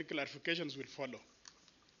 and then clarifications will follow.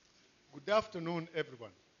 Good afternoon,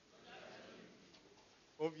 everyone.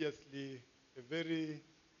 Obviously, a very,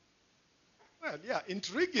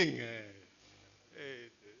 intriguing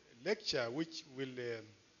lecture, which will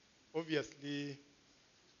obviously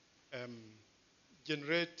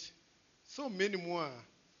generate so many more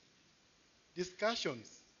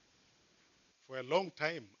discussions for a long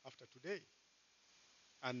time after today.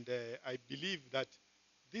 And I believe that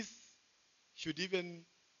this should even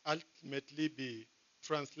ultimately be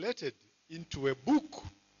translated into a book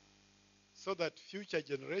so that future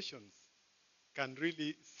generations can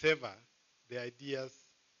really savor the ideas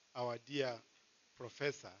our dear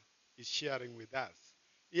professor is sharing with us.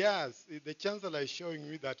 Yes, the chancellor is showing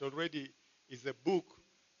me that already is a book.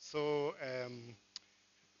 So,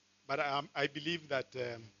 but I believe that,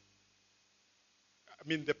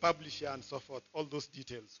 the publisher and so forth, all those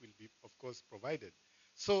details will be, of course, provided.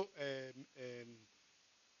 So,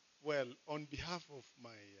 well, on behalf of my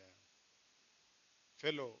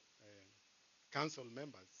fellow council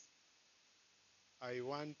members, I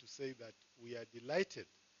want to say that we are delighted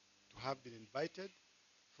to have been invited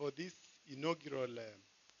for this inaugural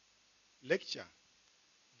lecture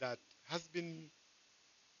that has been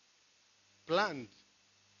planned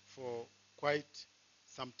for quite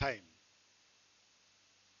some time.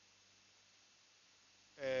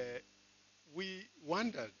 We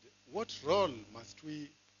wondered what role must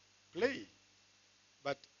we play,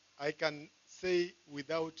 but I can say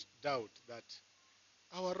without doubt that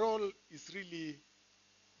our role is really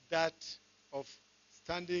that of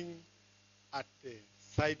standing at the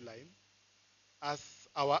sideline as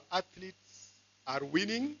our athletes are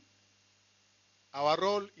winning. Our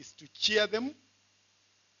role is to cheer them.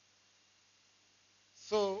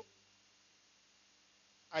 So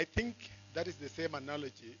I think that is the same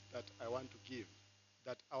analogy that I want to give,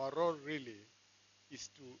 that our role really is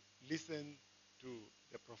to listen to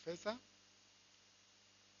the professor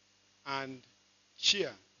and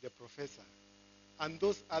cheer the professor and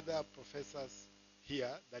those other professors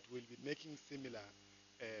here that will be making similar,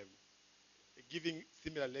 giving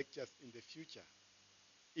similar lectures in the future.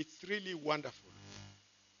 It's really wonderful.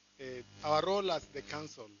 Our role as the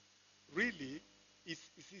council really is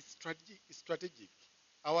strategic.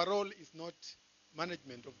 Our role is not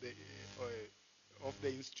management of the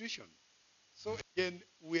institution. So again,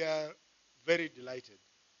 we are very delighted.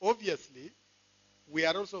 Obviously, we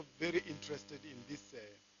are also very interested in this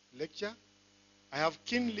lecture. I have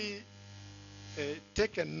keenly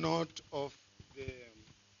taken note of the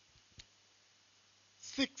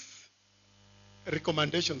 6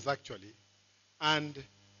 recommendations actually, and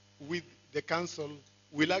with the council,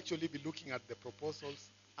 we'll actually be looking at the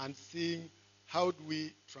proposals and seeing how do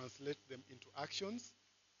we translate them into actions.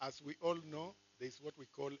 As we all know, there's what we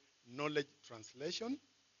call knowledge translation.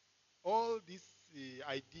 All these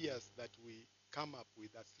ideas that we come up with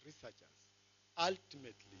as researchers,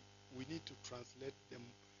 ultimately, we need to translate them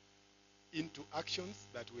into actions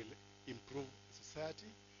that will improve society.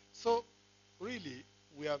 So, really,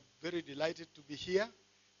 we are very delighted to be here.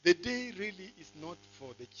 The day really is not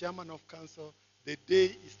for the chairman of council. The day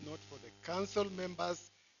is not for the council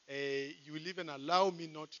members. You will even allow me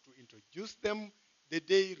not to introduce them. The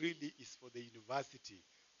day really is for the university.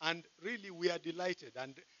 And really, we are delighted.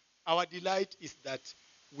 And our delight is that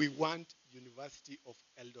we want University of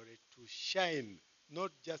Eldoret to shine,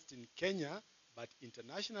 not just in Kenya, but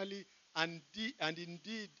internationally. And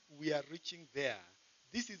indeed, we are reaching there.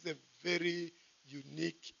 This is a very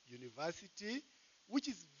unique university, which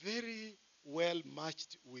is very well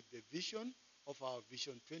matched with the vision of our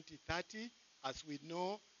Vision 2030. As we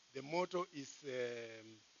know, the motto is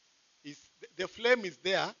the flame is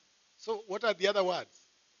there. So what are the other words?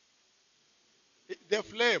 The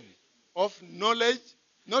flame of knowledge,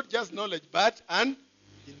 not just knowledge, but an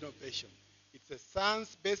innovation. It's a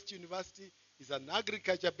science-based university. It's an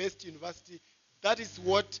agriculture-based university. That is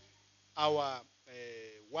what our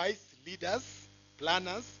wise leaders,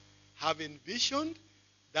 planners, have envisioned,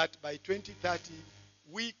 that by 2030,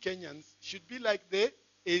 we Kenyans should be like the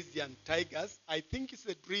Asian tigers. I think it's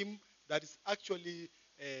a dream that is actually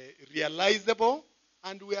realizable,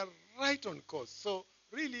 and we are right on course. So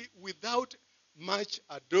really, without much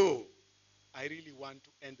ado, I really want to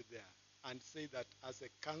end there and say that as a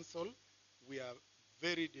council, we are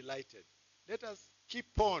very delighted. Let us keep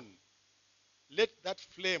on. Let that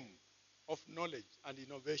flame of knowledge and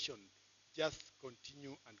innovation just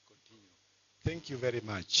continue and continue. Thank you very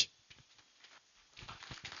much.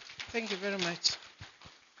 Thank you very much.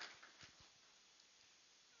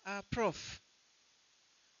 Prof,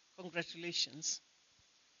 congratulations.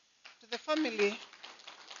 To the family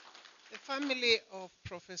of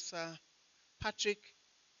Professor Patrick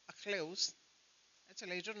Acleus,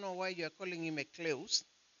 actually I don't know why you are calling him Acleus.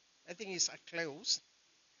 I think it's Acleus,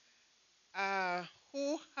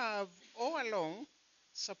 who have all along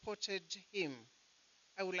supported him.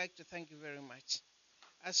 I would like to thank you very much.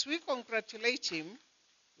 As we congratulate him,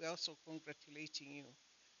 we are also congratulating you.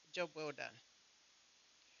 Job well done.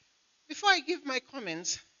 Before I give my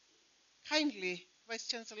comments, kindly, Vice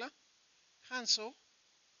Chancellor, Council,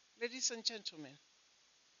 ladies and gentlemen,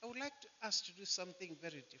 I would like us to do something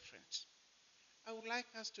very different. I would like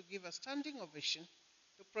us to give a standing ovation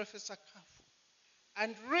to Professor Kafu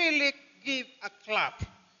and really give a clap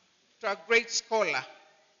to a great scholar.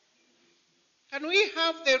 Can we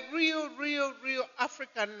have the real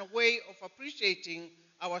African way of appreciating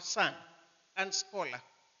our son and scholar? Okay.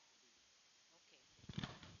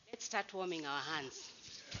 Let's start warming our hands.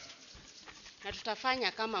 Na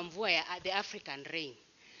tutafanya kama mvua ya the African rain.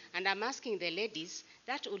 And I'm asking the ladies,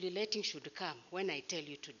 that ululating should come when I tell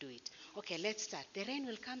you to do it. Okay, let's start. The rain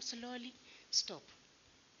will come slowly, stop.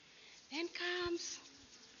 Then comes,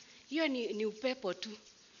 hiyo ni upepo tu.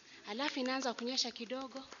 Alafu inaanza kunyesha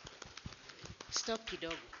kidogo, stop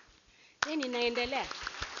kidogo. Then inaendelea.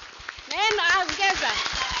 Then ongeza.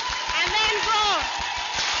 And then go.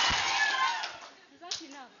 Is that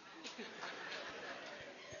enough?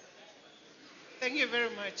 Thank you very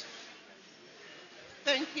much.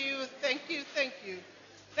 Thank you.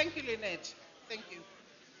 Thank you, Lynette. Thank you.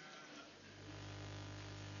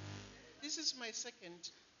 This is my second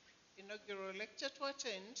inaugural lecture to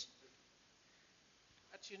attend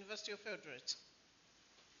at University of Eldoret.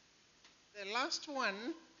 The last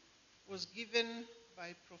one was given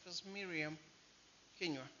by Professor Miriam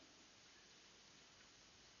Kenywa,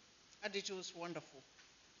 and it was wonderful.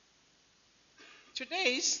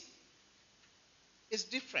 Today's is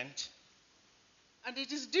different, and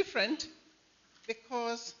it is different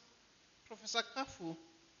because Professor Kafu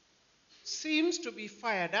seems to be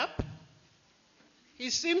fired up. He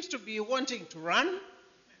seems to be wanting to run,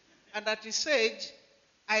 and at his age,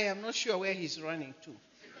 I am not sure where he's running to.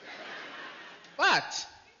 But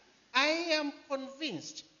I am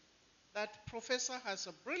convinced that Professor has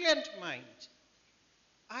a brilliant mind.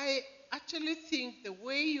 I actually think the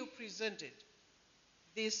way you presented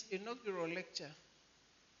this inaugural lecture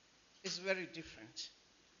is very different.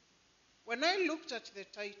 When I looked at the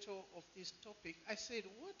title of this topic, I said,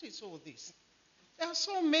 what is all this? There are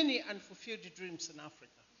so many unfulfilled dreams in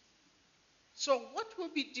Africa. So what will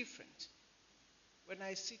be different when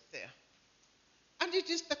I sit there? And it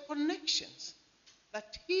is the connections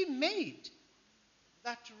that he made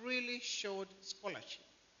that really showed scholarship.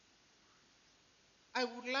 I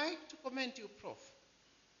would like to commend you, Prof,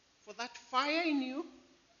 for that fire in you,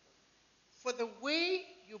 for the way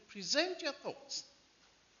you present your thoughts,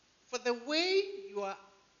 for the way you are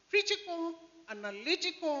critical,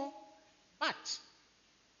 analytical, but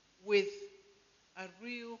with a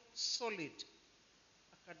real solid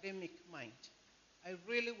academic mind. I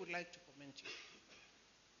really would like to commend you.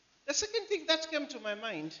 The second thing that came to my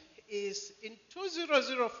mind is in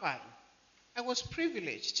 2005, I was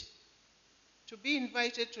privileged to be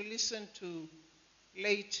invited to listen to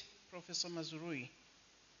late Professor Mazurui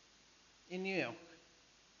in New York.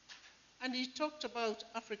 And he talked about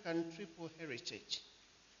African triple heritage.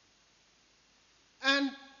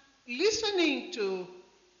 And listening to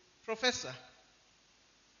Professor,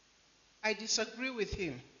 I disagree with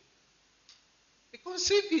him.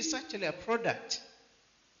 Because if he's actually a product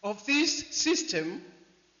of this system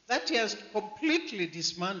that he has completely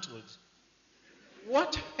dismantled,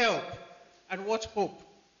 what help and what hope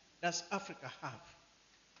does Africa have?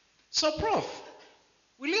 So, Prof,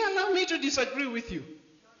 will you allow me to disagree with you?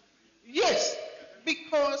 Yes,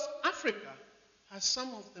 because Africa has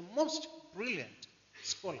some of the most brilliant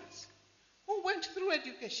scholars who went through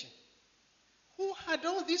education, who had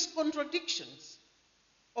all these contradictions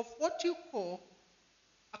of what you call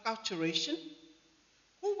acculturation,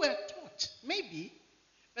 who were taught, maybe,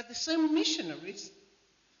 by the same missionaries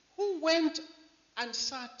who went and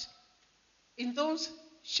sat in those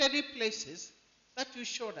shady places that you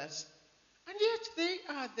showed us, and yet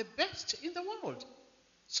they are the best in the world.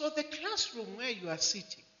 So the classroom where you are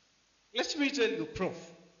sitting, let me tell you, Prof,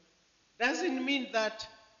 doesn't mean that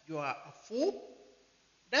you are a fool,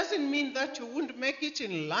 doesn't mean that you won't make it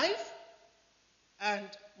in life, and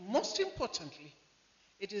most importantly,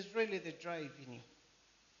 it is really the drive in you.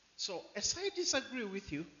 So as I disagree with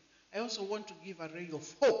you, I also want to give a ray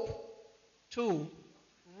of hope to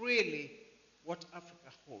really what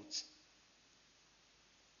Africa holds.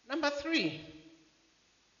 Number 3,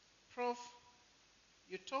 Prof,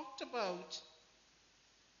 you talked about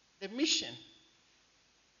the mission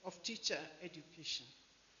of teacher education.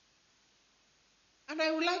 And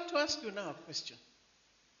I would like to ask you now a question.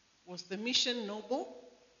 Was the mission noble?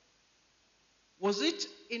 Was it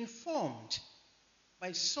informed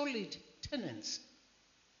by solid tenets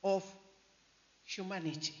of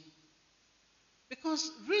humanity?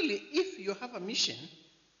 Because really, if you have a mission,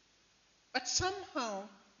 but somehow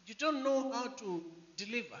You don't know how to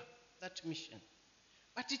deliver that mission.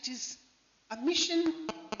 But it is a mission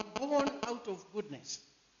born out of goodness.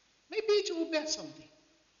 Maybe it will bear something.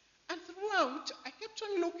 And throughout, I kept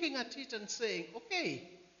on looking at it and saying, okay,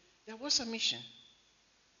 there was a mission.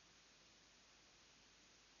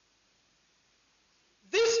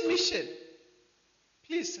 This mission,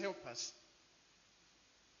 please help us.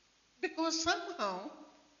 Because somehow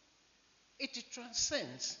it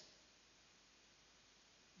transcends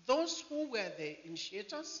those who were the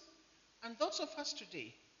initiators and those of us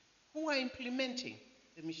today who are implementing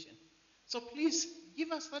the mission. So please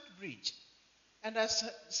give us that bridge. And as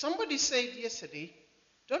somebody said yesterday,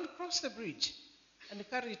 don't cross the bridge and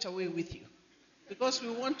carry it away with you, because we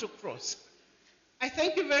want to cross. I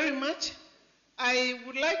thank you very much. I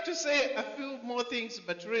would like to say a few more things,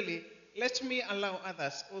 but really, let me allow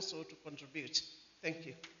others also to contribute. Thank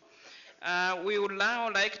you. We would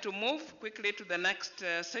now like to move quickly to the next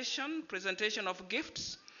session, presentation of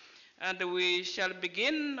gifts. And we shall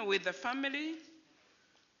begin with the family,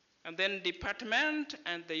 and then department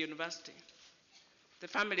and the university. The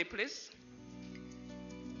family, please.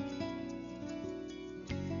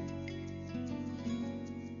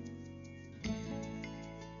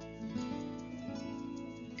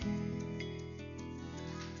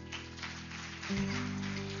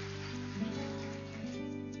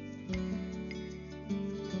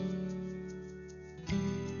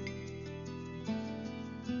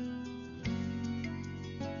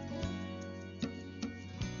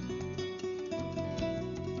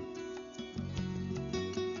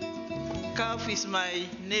 Kafu is my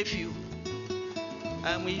nephew.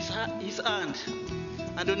 I'm his aunt.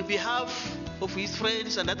 And on behalf of his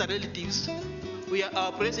friends and other relatives,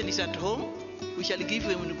 our present is at home. We shall give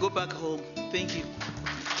him when we go back home. Thank you.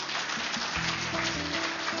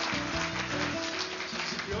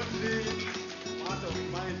 The only matter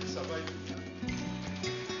of mind surviving.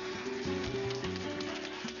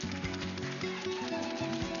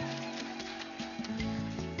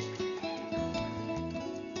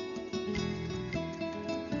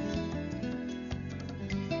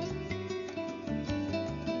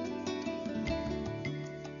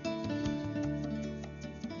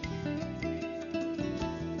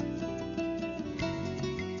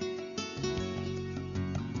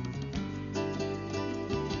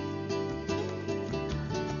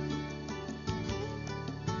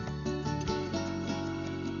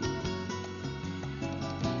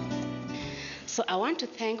 So I want to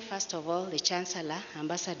thank, first of all, the Chancellor,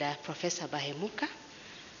 Ambassador Professor Bahemuka,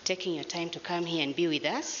 taking your time to come here and be with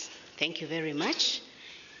us. Thank you very much.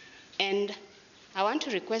 And I want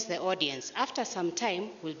to request the audience, after some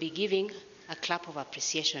time, we'll be giving a clap of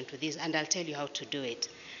appreciation to this, and I'll tell you how to do it.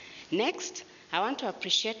 Next, I want to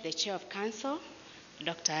appreciate the Chair of Council,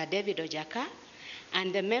 Dr. David Ojaka,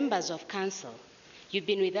 and the members of Council. You've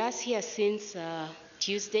been with us here since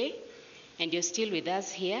Tuesday, and you're still with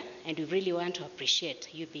us here, and we really want to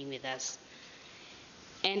appreciate you being with us.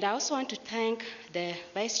 And I also want to thank the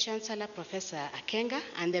Vice Chancellor, Professor Akenga,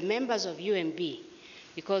 and the members of UMB,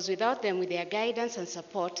 because without them, with their guidance and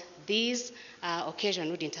support, this occasion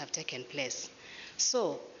wouldn't have taken place.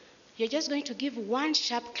 So you're just going to give one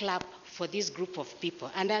sharp clap for this group of people,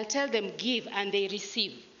 and I'll tell them give, and they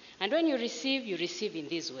receive. And when you receive in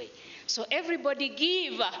this way. So everybody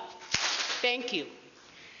give. Thank you.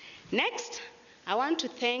 Next, I want to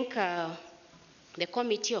thank the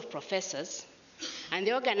Committee of Professors and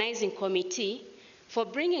the organizing committee for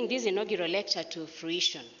bringing this inaugural lecture to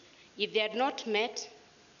fruition. If they had not met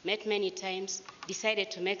many times,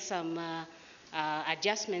 decided to make some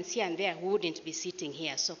adjustments here and there, we wouldn't be sitting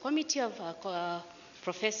here. So Committee of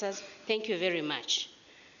Professors, thank you very much.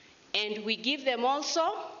 And we give them also,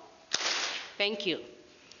 thank you.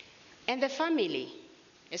 And the family,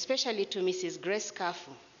 especially to Mrs. Grace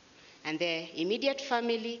Kafu, and the immediate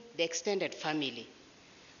family, the extended family,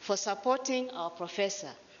 for supporting our professor.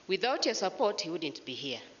 Without your support, he wouldn't be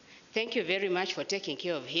here. Thank you very much for taking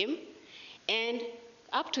care of him. And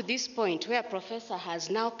up to this point, where Professor has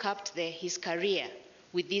now capped his career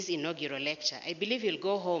with this inaugural lecture, I believe he'll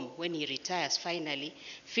go home when he retires finally,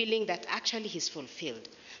 feeling that actually he's fulfilled.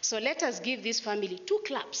 So let us give this family 2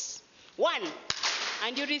 claps. 1,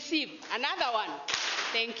 and you receive another one.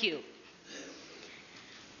 Thank you.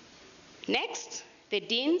 Next, the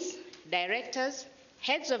deans, directors,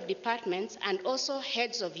 heads of departments, and also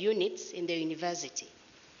heads of units in the university.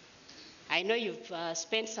 I know you've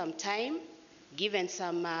spent some time, given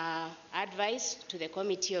some advice to the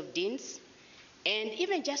Committee of Deans, and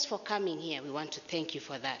even just for coming here, we want to thank you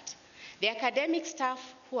for that. The academic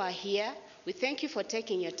staff who are here, we thank you for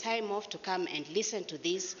taking your time off to come and listen to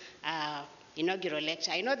this inaugural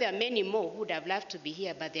lecture. I know there are many more who would have loved to be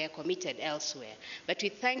here, but they are committed elsewhere. But we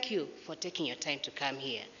thank you for taking your time to come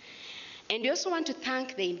here. And we also want to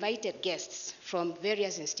thank the invited guests from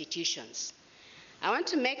various institutions. I want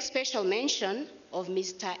to make special mention of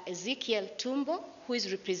Mr. Ezekiel Tumbo, who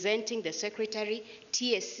is representing the Secretary,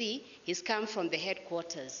 TSC. He's come from the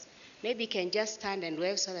headquarters. Maybe he can just stand and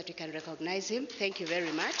wave so that we can recognize him. Thank you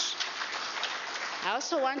very much. I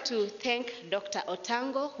also want to thank Dr.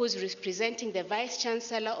 Otango, who is representing the Vice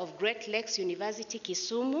Chancellor of Great Lakes University,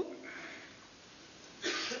 Kisumu.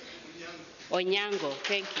 Onyango,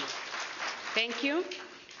 thank you. Thank you.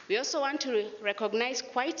 We also want to recognize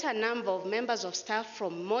quite a number of members of staff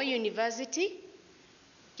from Moi University.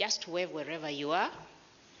 Just wave wherever you are.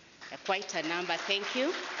 Quite a number, thank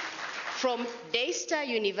you. From Daystar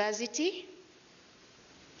University,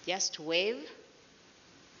 just wave.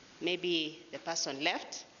 Maybe the person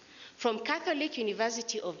left. From Catholic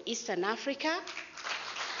University of Eastern Africa.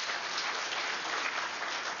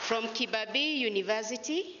 From Kibabii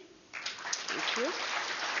University, thank you.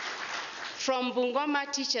 From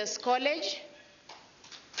Bungoma Teachers College,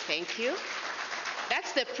 thank you.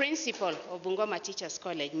 That's the principal of Bungoma Teachers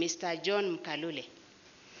College, Mr. John Mkalule.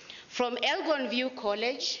 From Elgon View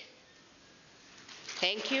College,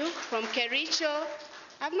 thank you. From Kericho,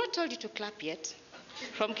 I've not told you to clap yet.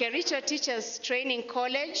 From Kericho Teachers Training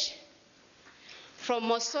College, from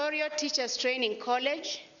Mosorio Teachers Training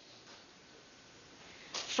College,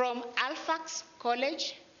 from Alfax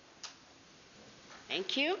College,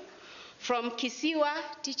 thank you. From Kisiwa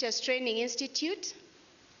Teachers Training Institute,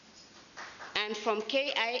 and from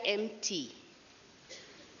KIMT.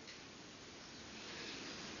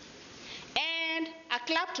 And a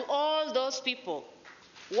clap to all those people.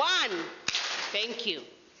 One, thank you.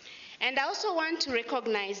 And I also want to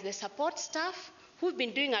recognize the support staff who've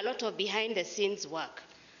been doing a lot of behind the scenes work.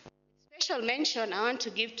 Special mention I want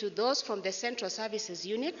to give to those from the Central Services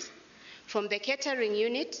Unit, from the Catering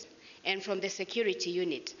Unit, and from the Security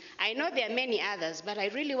Unit. I know there are many others, but I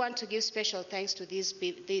really want to give special thanks to this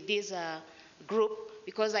group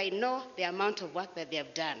because I know the amount of work that they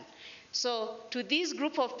have done. So to this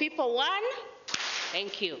group of people, one,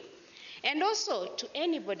 thank you. And also to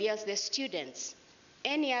anybody else, the students,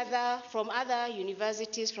 any other, from other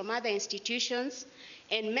universities, from other institutions,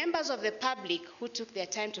 and members of the public who took their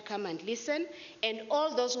time to come and listen, and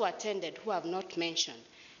all those who attended who have not mentioned.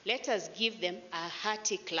 Let us give them a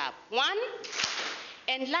hearty clap. One,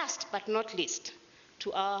 and last but not least,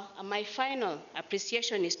 to my final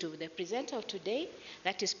appreciation is to the presenter of today,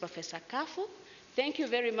 that is Professor Kafu. Thank you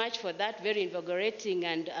very much for that very invigorating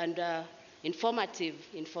and informative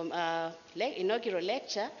inaugural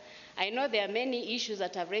lecture. I know there are many issues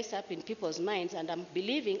that have raised up in people's minds, and I'm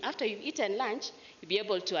believing after you've eaten lunch, you'll be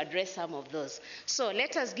able to address some of those. So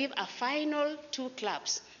let us give a final 2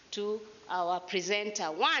 claps to our presenter.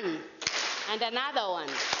 One, and another one.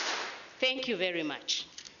 Thank you very much.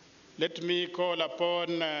 Let me call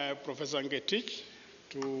upon Professor Ngetich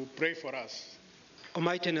to pray for us.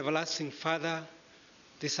 Almighty and everlasting Father,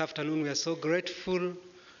 this afternoon we are so grateful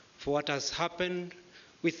for what has happened.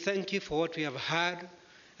 We thank you for what we have heard.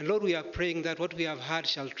 And Lord, we are praying that what we have heard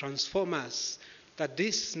shall transform us, that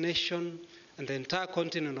this nation and the entire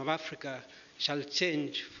continent of Africa shall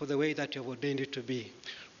change for the way that you have ordained it to be.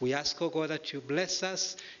 We ask, O God, that you bless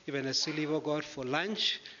us, even as we leave, O God, for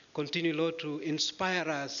lunch. Continue, Lord, to inspire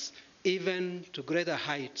us even to greater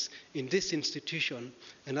heights in this institution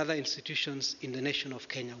and other institutions in the nation of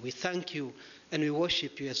Kenya. We thank you and we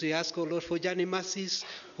worship you as we ask, O Lord, for journey mercies,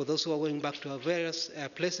 for those who are going back to our various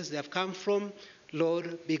places they have come from.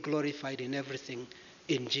 Lord, be glorified in everything.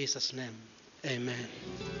 In Jesus' name, amen.